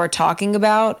Miranjo are talking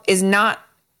about is not.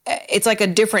 It's like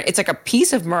a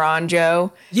piece of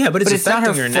Miranjo. Yeah, but it's not her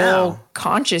affecting her full now.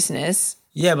 consciousness.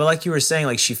 Yeah, but like you were saying,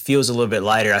 like she feels a little bit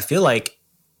lighter. I feel like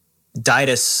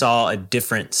Daida saw a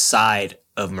different side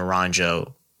of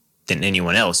Miranjo than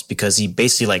anyone else because he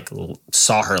basically like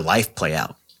saw her life play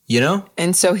out, you know?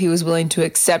 And so he was willing to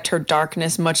accept her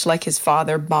darkness, much like his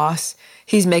father, Boss.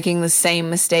 He's making the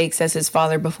same mistakes as his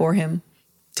father before him.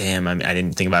 Damn, I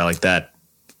didn't think about it like that.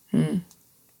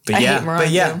 But I yeah, hate Miranjo. but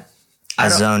yeah. I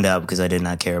zoned out because I did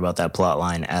not care about that plot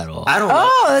line at all. I don't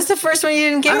Oh, that's the first one you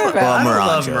didn't care about. I don't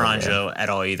love Miranjo, Miranjo at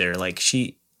all either. Like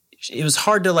it was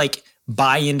hard to like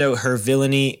buy into her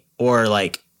villainy or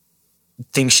like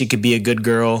think she could be a good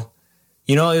girl.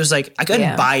 You know, it was like I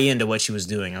couldn't buy into what she was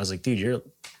doing. I was like, dude, you're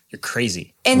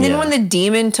crazy. And then when the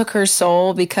demon took her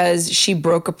soul because she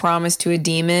broke a promise to a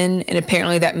demon, and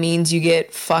apparently that means you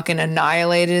get fucking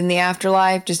annihilated in the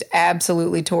afterlife, just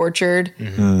absolutely tortured.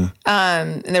 Mm-hmm.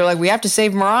 And they were like, we have to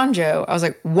save Miranjo. I was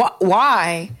like, what?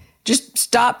 Why? Just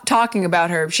stop talking about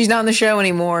her. She's not on the show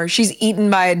anymore. She's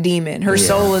eaten by a demon. Her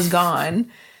soul is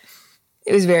gone.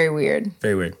 It was very weird.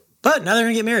 Very weird. But now they're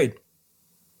going to get married.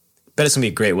 Bet it's going to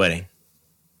be a great wedding.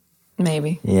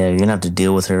 Maybe. Yeah, you're going to have to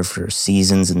deal with her for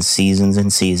seasons and seasons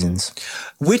and seasons.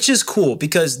 Which is cool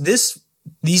because this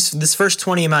first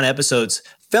 20 amount of episodes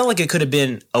felt like it could have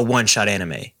been a one-shot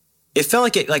anime. It felt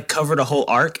like it like covered a whole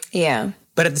arc. Yeah.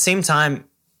 But at the same time,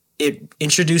 it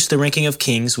introduced the ranking of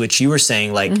kings, which you were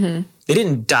saying, like, they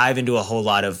didn't dive into a whole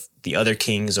lot of the other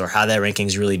kings or how that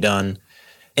ranking's really done.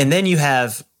 And then you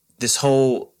have this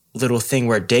whole little thing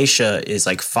where Daisha is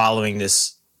like following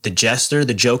the jester,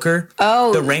 the joker,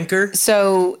 the ranker.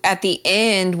 So at the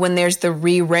end, when there's the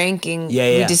re-ranking,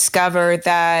 we discover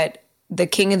that the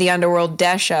king of the underworld,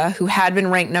 Desha, who had been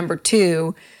ranked number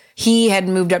 2, he had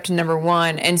moved up to number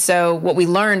 1. And so what we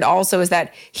learned also is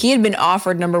that he had been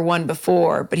offered number 1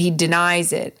 before, but he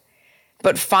denies it.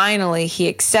 But finally, he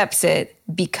accepts it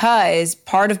because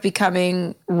part of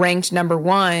becoming ranked number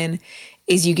 1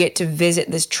 is you get to visit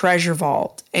this treasure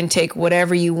vault and take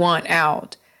whatever you want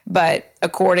out. But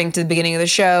according to the beginning of the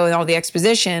show and all the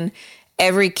exposition,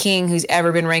 every king who's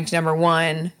ever been ranked number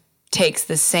 1 takes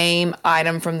the same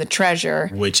item from the treasure.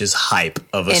 Which is hype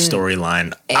of a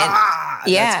storyline.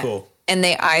 That's cool. And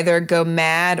they either go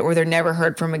mad or they're never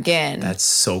heard from again. That's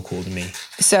so cool to me.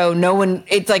 So no one,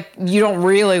 it's like you don't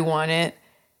really want it.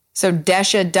 So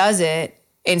Desha does it.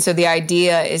 And so the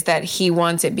idea is that he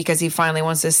wants it because he finally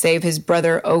wants to save his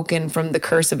brother Oaken from the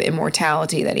curse of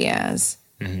immortality that he has.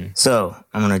 Mm-hmm. So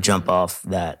I'm going to jump off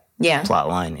that plot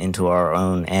line into our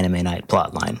own anime night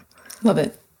plot line. Love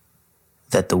it.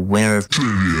 That the winner of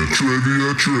trivia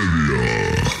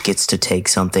gets to take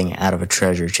something out of a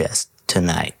treasure chest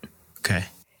tonight. Okay.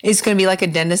 It's going to be like a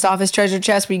dentist office treasure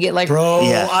chest where you get like... Bro,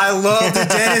 I love the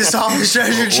dentist office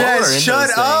treasure chest. Shut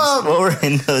up. What were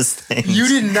in those things? You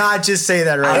did not just say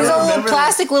that right. Those are little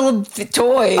plastic little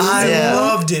toys. I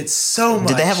loved it so much.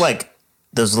 Did they have like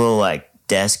those little like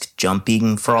desk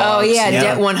jumping frogs? Oh,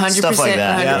 yeah. 100%. Stuff like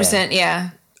that. 100%, yeah.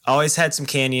 Always had some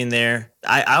candy in there.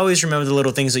 I always remember the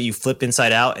little things that you flip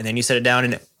inside out and then you set it down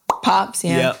and it pops,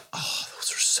 yeah. Oh,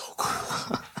 those are so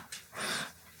cool.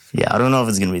 Yeah, I don't know if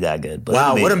it's going to be that good. But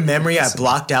wow, what a memory I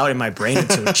blocked out in my brain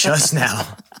into just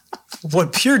now.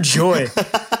 What pure joy.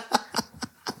 God,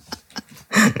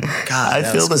 I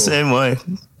feel the same way.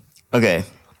 Okay.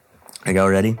 Are y'all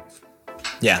ready?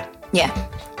 Yeah. Yeah.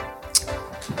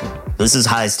 This is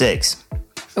high stakes.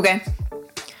 Okay.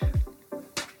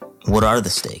 What are the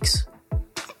stakes?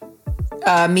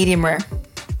 Medium rare.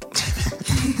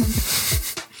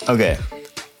 Okay.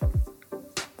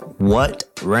 What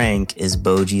rank is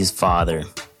Bojji's father?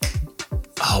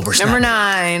 Oh, we're number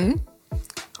 9.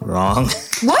 Wrong.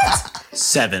 What?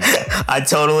 7. I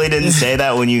totally didn't say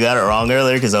that when you got it wrong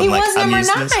earlier because I'm like, I'm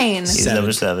used to this. Number 9. He's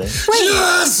number 7. Wait.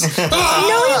 Yes! No,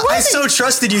 he wasn't. I so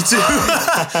trusted you too.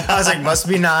 I was like, must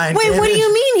be 9. Wait, what do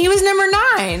you mean? He was number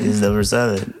 9. He's number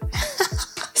 7.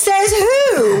 Says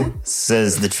who?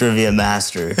 Says the trivia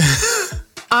master.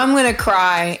 I'm going to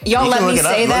cry. Y'all let me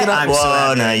say that?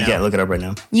 Well, no, you can't look it up right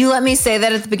now. You let me say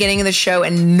that at the beginning of the show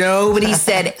and nobody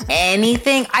said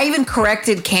anything. I even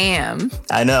corrected Cam.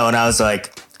 I know, and I was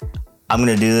like, I'm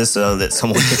going to do this so that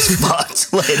someone gets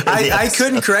fucked later. I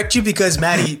couldn't correct you because,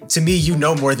 Maddie, to me, you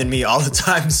know more than me all the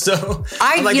time. So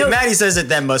I'm like, if Maddie says it,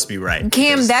 that must be right.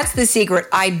 Cam, that's the secret.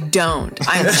 I don't.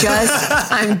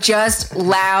 I'm just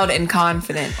loud and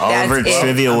confident. All of her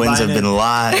trivia wins have been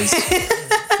lies.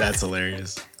 That's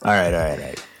hilarious. All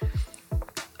right.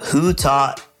 Who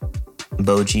taught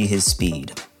Bojji his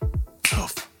speed? Oh.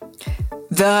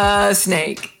 The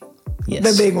snake. Yes.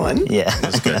 The big one. Yeah.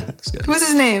 That's good. What's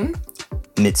his name?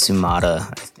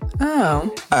 Mitsumata.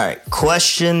 Oh. All right.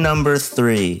 Question number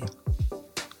 3.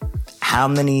 How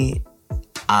many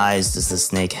eyes does the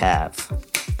snake have?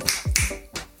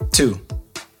 2.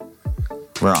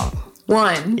 Wrong.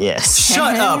 1. Yes.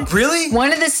 Shut up. Really?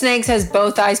 One of the snakes has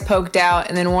both eyes poked out,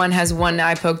 and then one has one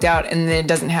eye poked out, and then it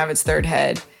doesn't have its third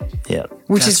head. Yep.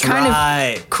 Which is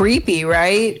kind of creepy,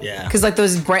 right? Yeah. Because like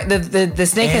those, the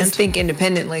snake heads think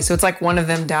independently, so it's like one of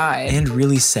them died. And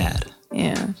really sad.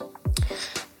 Yeah.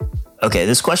 Okay,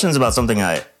 this question is about something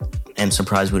I am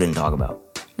surprised we didn't talk about.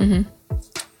 Mm-hmm.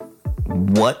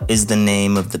 What is the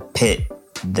name of the pit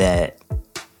that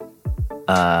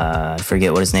I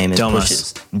forget what his name is.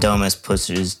 Domus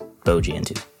pushes Bojji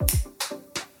into?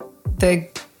 The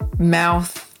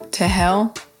mouth to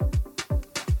hell?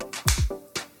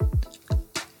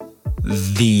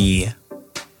 The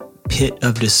pit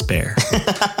of despair.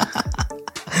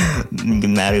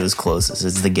 Maddie was closest.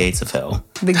 It's the gates of hell.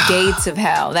 The gates of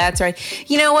hell. That's right.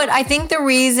 You know what? I think the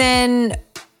reason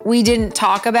we didn't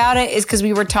talk about it is because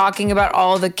we were talking about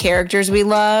all the characters we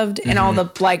loved and all the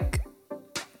like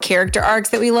character arcs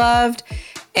that we loved.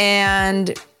 And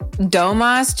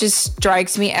Domas just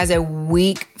strikes me as a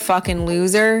weak fucking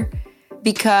loser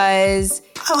because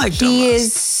I like he Domas.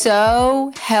 is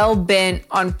so hell-bent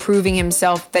on proving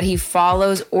himself that he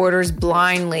follows orders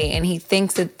blindly and he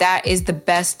thinks that that is the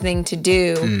best thing to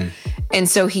do. And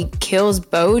so he kills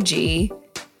Bojji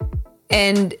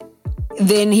and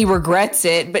then he regrets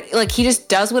it. But like he just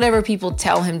does whatever people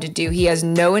tell him to do. He has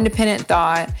no independent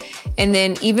thought. And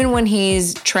then even when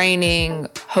he's training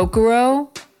Hokuro,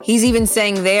 he's even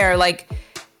saying there, like,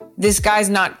 this guy's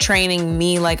not training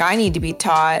me like I need to be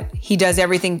taught. He does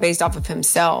everything based off of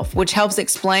himself, which helps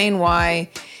explain why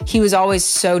he was always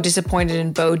so disappointed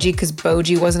in Bojji because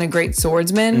Bojji wasn't a great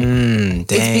swordsman.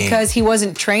 It's because he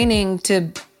wasn't training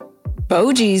to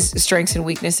Bojji's strengths and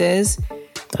weaknesses.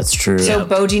 That's true. So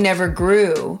Bojji never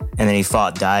grew. And then he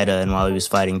fought Daida, and while he was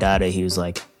fighting Daida, he was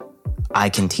like, I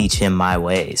can teach him my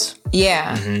ways.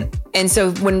 Yeah. And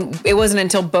so when it wasn't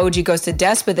until Bojji goes to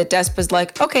Despa that Despa's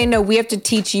like, okay, no, we have to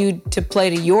teach you to play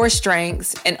to your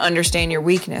strengths and understand your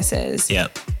weaknesses.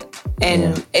 Yep.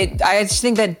 And I just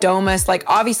think that Domas, like,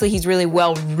 obviously he's really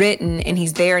well written and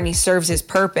he's there and he serves his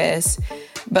purpose.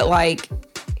 But like,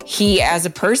 he as a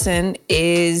person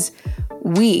is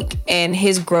weak and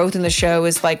his growth in the show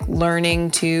is like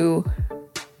learning to,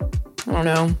 I don't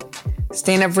know,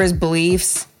 stand up for his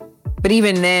beliefs. But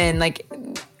even then, like,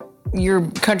 your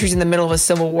country's in the middle of a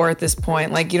civil war at this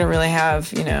point. Like, you don't really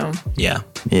have, you know. Yeah.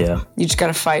 Yeah. You just got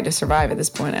to fight to survive at this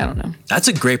point. I don't know. That's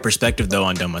a great perspective, though,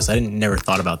 on Domas. I never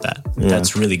thought about that. Yeah.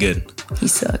 That's really good. He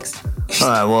sucks. All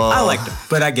right, well. I liked him,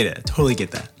 but I get it. I totally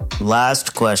get that.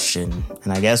 Last question,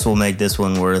 and I guess we'll make this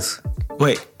one worth.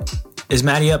 Wait, is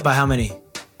Maddie up by how many? 2,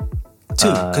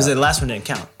 because the last one didn't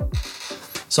count.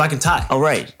 So I can tie. Oh,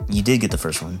 right. You did get the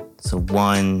first one. So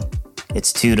 1,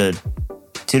 it's 2 to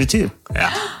 2.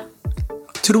 Yeah.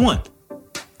 2 to 1.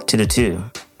 2 to 2.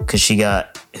 Because she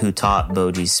got who taught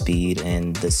Bojji's speed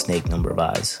and the snake number of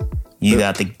eyes. You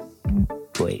got the.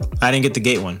 Wait. I didn't get the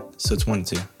gate one, so it's 1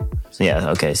 to 2. So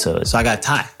yeah, okay. So I got a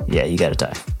tie. Yeah, you got a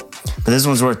tie. But this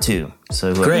one's worth 2.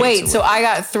 So Great. Wait, so I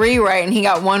got 3 right and he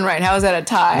got 1 right. How is that a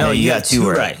tie? No, you you got got 2 2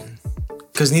 right.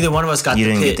 Because neither one of us got You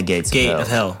the didn't pit, get the gates gate of of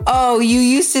hell. Oh, you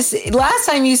used to say, last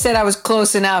time you said I was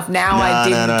close enough. Now I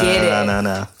didn't get it.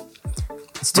 No.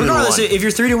 It's 2 Regardless, to 1. if you're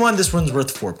 3 to 1, this one's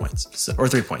worth 4 points. Or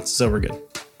 3 points. So we're good.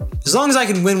 As long as I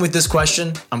can win with this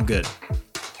question, I'm good.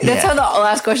 That's how the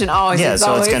last question always is. Yeah, so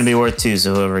always. it's going to be worth 2,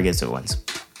 so whoever gets it wins.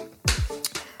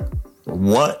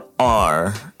 What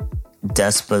are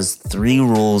Despa's 3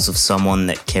 rules of someone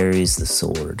that carries the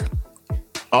sword?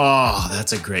 Oh,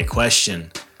 that's a great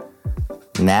question.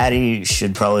 Maddie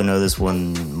should probably know this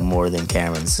one more than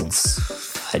Cameron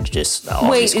since I just...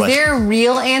 Wait, is there a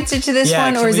real answer to this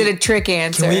one or is it a trick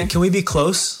answer? Can we be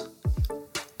close?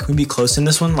 Can we be close in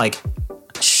this one? Like,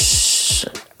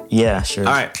 yeah, sure.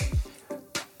 all right.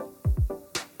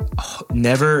 Oh,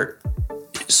 never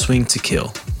swing to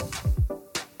kill.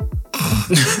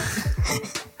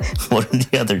 What are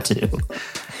the other 2?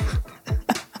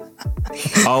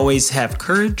 Always have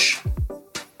courage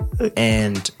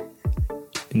and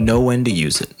know when to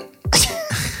use it.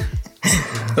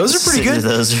 Those are pretty good.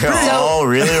 Those are all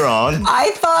really wrong.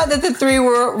 I thought that the 3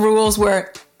 rules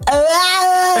were...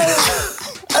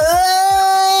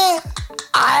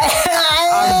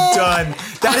 I'm done.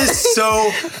 That is so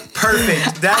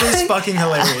perfect. That is fucking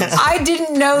hilarious. I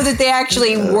didn't know that they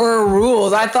actually were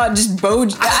rules. I thought just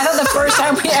Bojji. I thought the first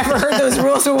time we ever heard those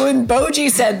rules was when Bojji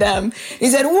said them. He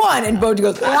said 1, and Bojji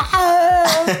goes,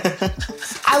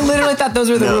 I literally thought those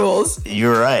were the rules.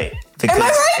 You're right. Because Am I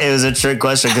right? It was a trick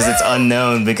question because it's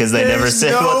unknown because they never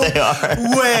say what they are.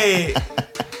 Wait.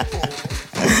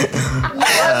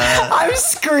 I'm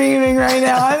screaming right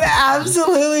now. I'm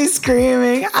absolutely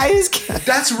screaming. I just can't.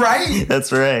 That's right.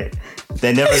 That's right.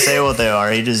 They never say what they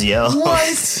are. He just yells.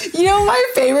 What? You know what my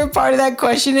favorite part of that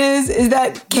question is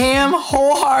that Cam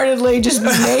wholeheartedly just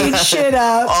made shit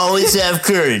up. Always have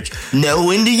courage. Know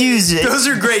when to use it. Those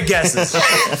are great guesses.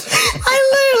 I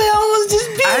literally almost just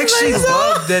beat I actually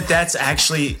myself. love that that's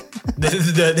actually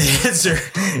the answer.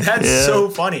 That's so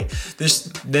funny.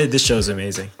 This show's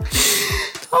amazing.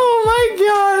 Oh my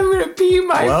god, I'm gonna pee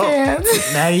my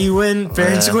pants. Maddie, you win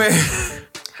fair and square.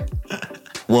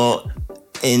 Well,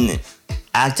 in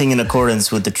acting in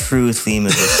accordance with the true theme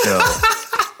of the show.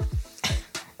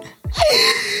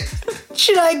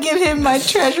 Should I give him my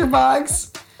treasure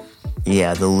box?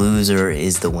 Yeah, the loser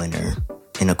is the winner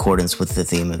in accordance with the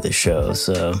theme of the show.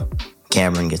 So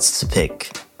Cameron gets to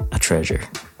pick a treasure.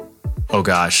 Oh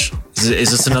gosh.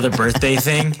 Is this another birthday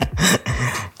thing?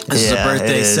 This is a Yeah,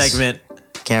 birthday it is. segment.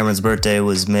 Cameron's birthday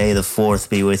was May the 4th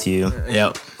be with you.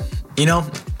 Yep. You know,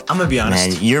 I'm going to be honest.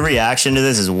 Man, your reaction to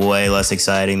this is way less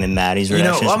exciting than Maddie's You know,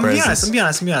 reaction to I'm going to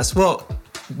presents. be honest. Well,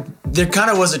 there kind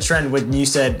of was a trend when you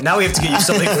said, now we have to get you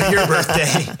something for your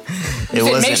birthday. It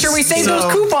wasn't. Make sure we save So-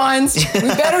 those coupons. We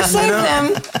better save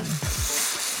them.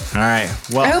 All right.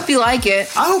 Well, I hope you like it.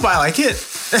 I hope I like it.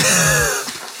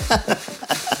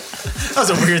 That was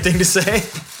a weird thing to say.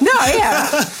 No,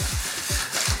 yeah.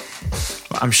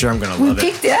 I'm sure I'm going to We love it.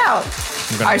 picked it out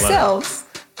I'm gonna love it. ourselves.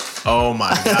 Oh my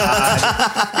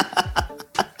God.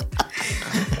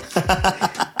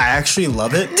 I actually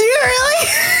love it. Do you really?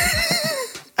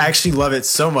 I actually love it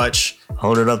so much.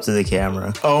 Hold it up to the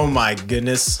camera. Oh my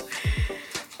goodness.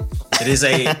 It is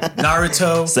a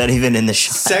Naruto Is that even in the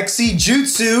shot? sexy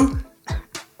jutsu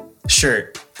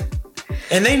shirt.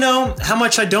 And they know how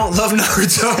much I don't love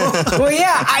Naruto. Well,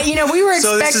 yeah. We were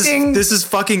So expecting. this is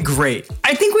fucking great.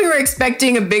 I think we were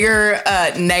expecting a bigger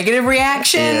negative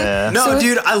reaction. Yeah. No, So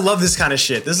dude, I love this kind of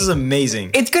shit. This is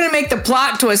amazing. It's gonna make the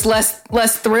plot twist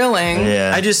less thrilling.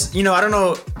 Yeah. I just, I don't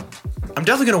know. I'm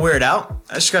definitely gonna wear it out.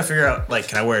 I just gotta figure out,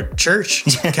 can I wear it at church?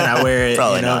 Can I wear it?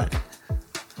 Probably not.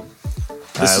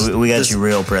 All right, we got you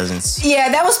real presents. Yeah,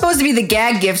 that was supposed to be the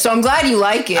gag gift, so I'm glad you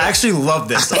like it. I actually love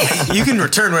this. You can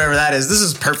return whatever that is. This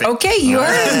is perfect. Okay, you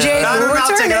heard him, Jake. No, We'll I'll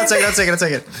return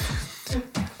take it.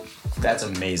 That's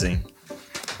amazing.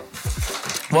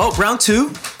 Well, round 2.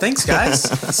 Thanks, guys.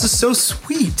 This is so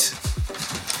sweet.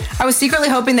 I was secretly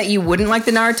hoping that you wouldn't like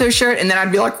the Naruto shirt, and then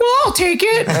I'd be like, well, I'll take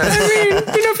it. I mean,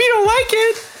 if you don't like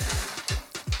it.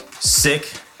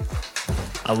 Sick.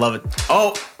 I love it.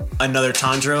 Oh, another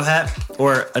Tanjiro hat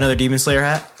or another Demon Slayer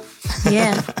hat.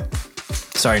 Yeah.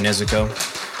 Sorry, Nezuko.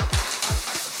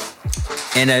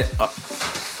 And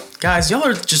guys, y'all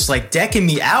are just decking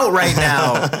me out right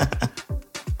now.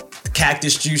 The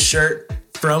cactus juice shirt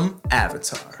from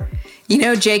Avatar.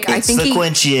 Jake, It's the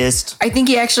quenchiest. I think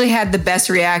he actually had the best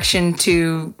reaction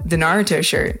to the Naruto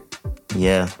shirt.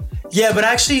 Yeah. Yeah, but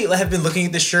I actually have been looking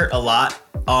at this shirt a lot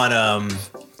on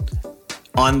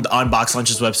Box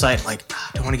Lunch's website.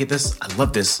 Do I want to get this? I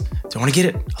love this. Do I want to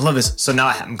get it? I love this. So now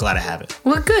I'm glad I have it.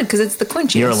 Well, good, because it's the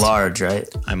quenchiest. You're a large, right?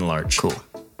 I'm a large. Cool.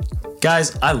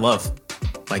 Guys, I love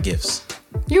my gifts.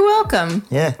 You're welcome.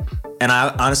 Yeah. And I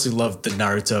honestly love the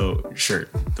Naruto shirt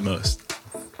the most.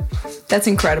 That's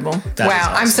incredible. That is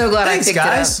awesome. I'm so glad Thanks, I picked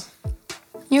guys. it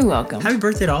up. You're welcome. Happy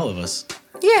birthday to all of us.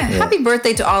 Yeah, happy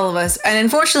birthday to all of us. And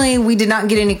unfortunately, we did not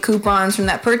get any coupons from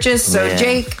that purchase. So, Yeah.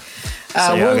 Jake,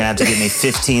 So y'all gonna have to give me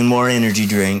 15 more energy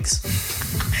drinks.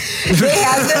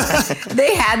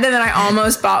 they had them, and I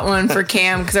almost bought one for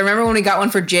Cam because I remember when we got one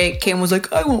for Jake, Cam was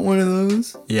like, I want one of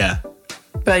those. Yeah,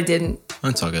 But I didn't.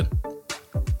 that's all good.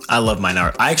 I love my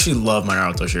Naruto. I actually love my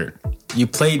Naruto shirt. You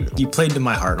played to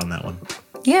my heart on that one.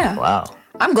 Yeah. Wow.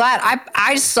 I'm glad.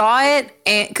 I saw it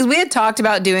because we had talked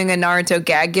about doing a Naruto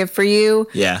gag gift for you.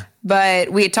 Yeah. But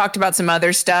we had talked about some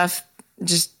other stuff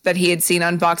just that he had seen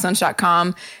on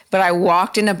boxlunch.com. But I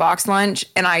walked into Box Lunch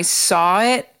and I saw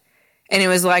it, and it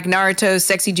was Naruto's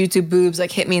sexy jutsu boobs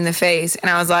hit me in the face. And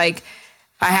I was like,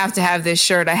 I have to have this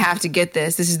shirt. I have to get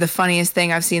this. This is the funniest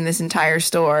thing I've seen this entire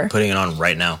store. Putting it on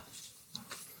right now.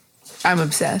 I'm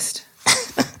obsessed.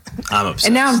 I'm obsessed.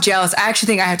 And now I'm jealous. I actually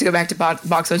think I have to go back to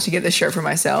Box Lunch to get this shirt for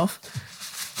myself.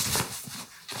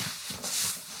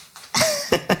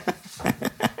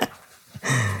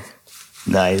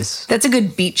 Nice. That's a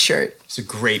good beat shirt. It's a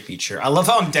great feature. I love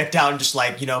how I'm decked out in just my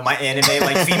anime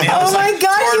females. Oh my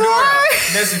God, you are!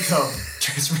 Nezuko.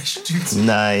 Transformation jutsu.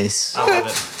 Nice. I love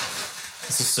it.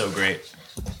 This is so great.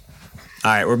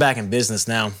 All right, we're back in business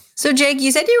now. So, Jake,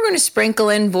 you said you were going to sprinkle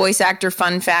in voice actor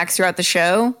fun facts throughout the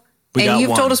show. We got and you've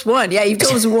one. told us one. Yeah, you've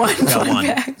told us one got fun one.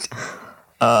 fact.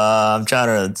 I'm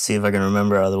trying to see if I can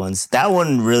remember other ones. That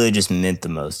one really just meant the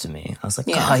most to me. I was like,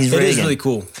 Yeah. oh, he's It Reagan. is really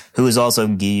cool. Who was also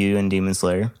Giyu in Demon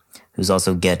Slayer. Who's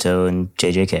also Geto in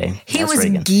JJK. He That's was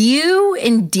Reagan. Gyu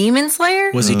in Demon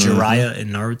Slayer? Was he Jiraiya in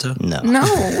Naruto? No.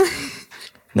 No.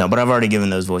 No, but I've already given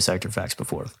those voice actor facts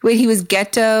before. Wait, he was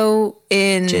Geto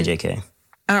in... JJK.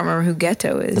 I don't remember who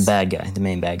Geto is. The bad guy. The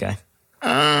main bad guy.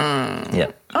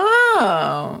 Yep.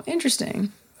 Oh,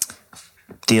 interesting.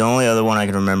 The only other one I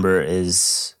can remember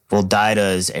is... Well,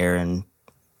 Daida is Aaron.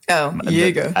 Oh,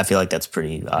 Diego. I feel like that's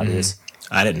pretty obvious.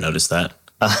 I didn't notice that.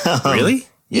 Really?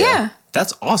 Yeah.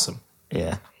 That's awesome.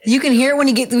 Yeah. You can hear it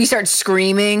when we start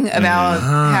screaming about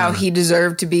how he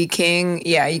deserved to be king.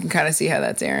 Yeah, you can kind of see how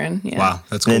that's Aaron. Yeah. Wow,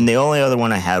 that's cool. Then the only other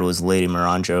one I had was Lady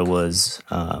Miranjo was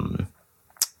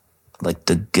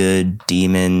the good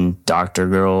demon doctor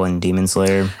girl in Demon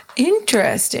Slayer.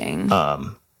 Interesting.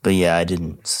 But yeah, I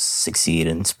didn't succeed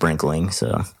in sprinkling,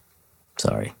 so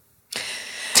sorry.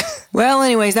 Well,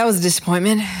 anyways, that was a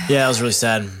disappointment. Yeah, that was really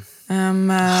sad. In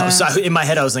my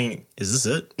head, I was thinking, is this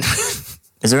it?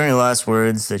 Is there any last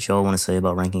words that y'all want to say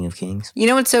about Ranking of Kings? You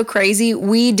know what's so crazy?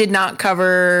 We did not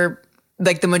cover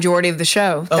like the majority of the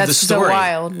show. That's the story. so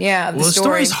wild. Yeah, The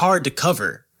story's hard to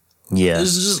cover. Yeah.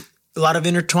 There's just a lot of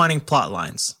intertwining plot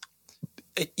lines.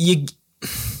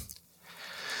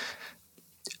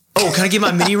 Oh, can I give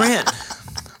my mini rant?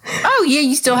 Oh, yeah,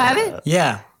 you still have it?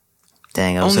 Yeah.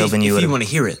 Dang, I was Only hoping you if would you have. want to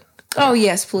hear it. Oh,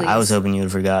 yes, please. I was hoping you would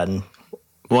have forgotten.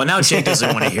 Well, now Jake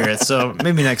doesn't want to hear it, so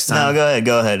maybe next No, time.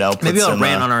 go ahead. I'll put Maybe I'll some,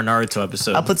 rant on our Naruto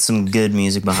episode. I'll put some good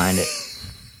music behind it.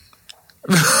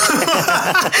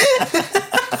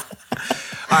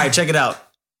 All right, check it out.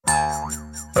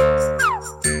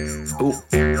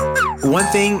 One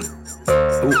thing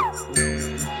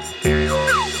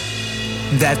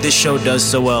that this show does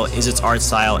so well is its art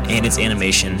style and its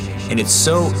animation, and it's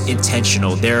so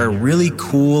intentional. There are really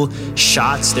cool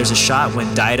shots. There's a shot when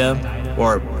Daida,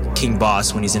 or King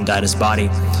Boss, when he's in Daida's body,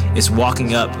 is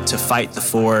walking up to fight the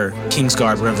four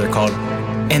Kingsguard, whatever they're called,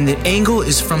 and the angle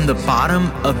is from the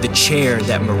bottom of the chair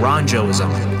that Miranjo is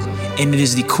on. And it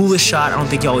is the coolest shot. I don't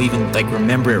think y'all even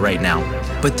remember it right now.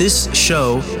 But this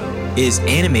show is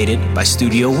animated by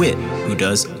Studio Wit, who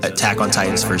does Attack on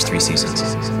Titan's first 3 seasons,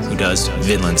 who does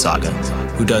Vinland Saga,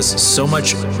 who does so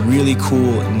much really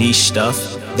cool niche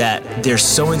stuff that they're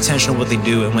so intentional what they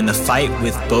do. And when the fight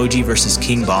with Bojji versus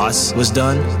King Boss was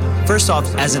done, first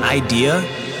off, as an idea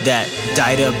that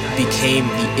Daida became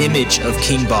the image of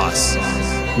King Boss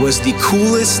was the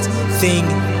coolest thing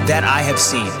that I have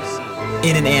seen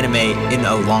in an anime in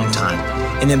a long time.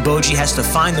 And then Bojji has to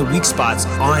find the weak spots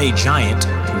on a giant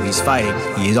who he's fighting.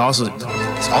 He's also a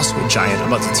giant.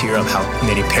 I'm about to tear up how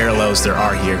many parallels there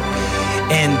are here.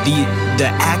 And the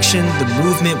action, the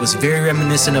movement was very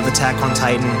reminiscent of Attack on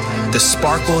Titan. The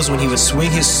sparkles when he would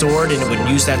swing his sword and it would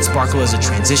use that sparkle as a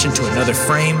transition to another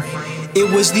frame. It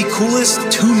was the coolest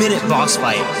 2-minute boss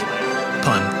fight,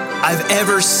 pun, I've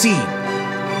ever seen.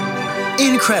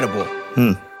 Incredible.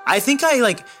 I think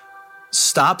I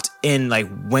stopped and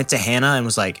went to Hannah and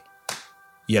was like,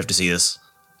 you have to see this.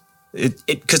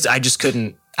 Because I just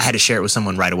couldn't, I had to share it with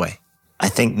someone right away. I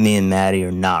think me and Maddie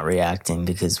are not reacting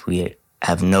because we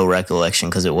have no recollection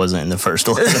because it wasn't in the first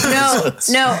 11 episodes.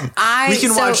 No, We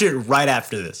can watch it right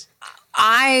after this.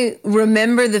 I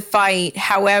remember the fight.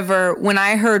 However, when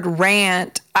I heard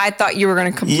rant, I thought you were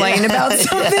going to complain about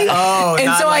something. Oh,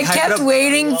 and so I kept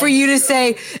waiting for you to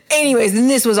say, anyways, and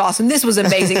this was awesome. This was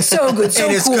amazing. So good. So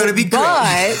And it's cool. gonna be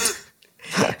great.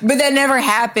 But that never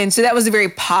happened. So that was a very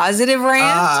positive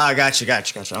rant, Gotcha.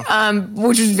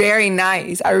 which was very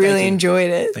nice. I really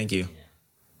enjoyed it. Thank you.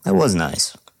 That was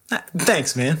nice.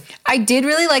 Thanks, man. I did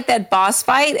really like that boss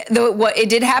fight, though it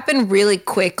did happen really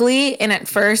quickly. And at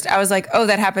first I was like, oh,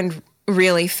 that happened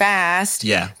really fast.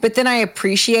 Yeah. But then I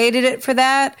appreciated it for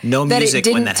that. No music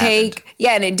when that happened.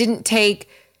 Yeah, and it didn't take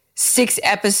 6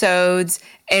 episodes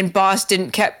and Boss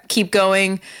didn't keep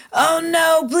going, oh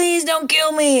no, please don't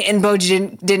kill me. And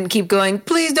Bojji didn't keep going,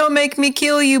 please don't make me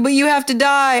kill you, but you have to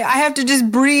die. I have to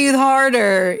just breathe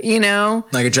harder, you know?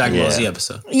 Like a Dragon Ball Z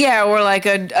episode. Yeah, or like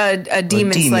a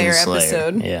Demon Slayer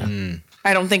episode. Yeah.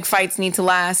 I don't think fights need to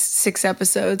last 6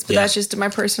 episodes, but that's just my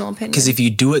personal opinion. Because if you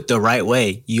do it the right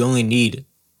way, you only need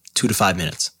 2 to 5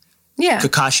 minutes. Yeah.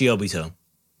 Kakashi Obito.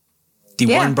 The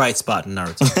one bright spot in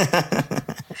Naruto.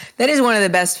 That is one of the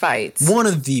best fights. One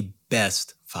of the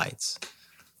best fights.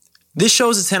 This show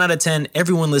is a 10 out of 10.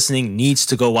 Everyone listening needs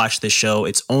to go watch this show.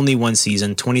 It's only 1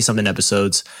 season, 20-something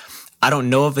episodes. I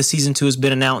don't know if a season 2 has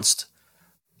been announced.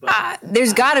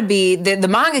 There's got to be. The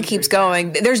manga keeps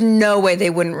going. There's no way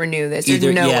they wouldn't renew this. There's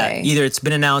no way. Either it's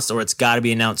been announced or it's got to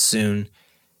be announced soon.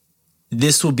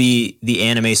 This will be the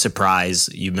anime surprise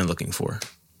you've been looking for.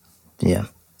 Yeah.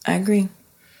 I agree.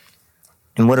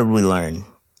 And what did we learn?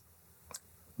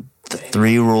 The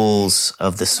 3 rules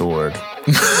of the sword.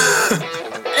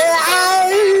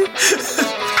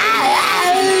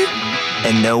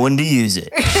 And know when to use it.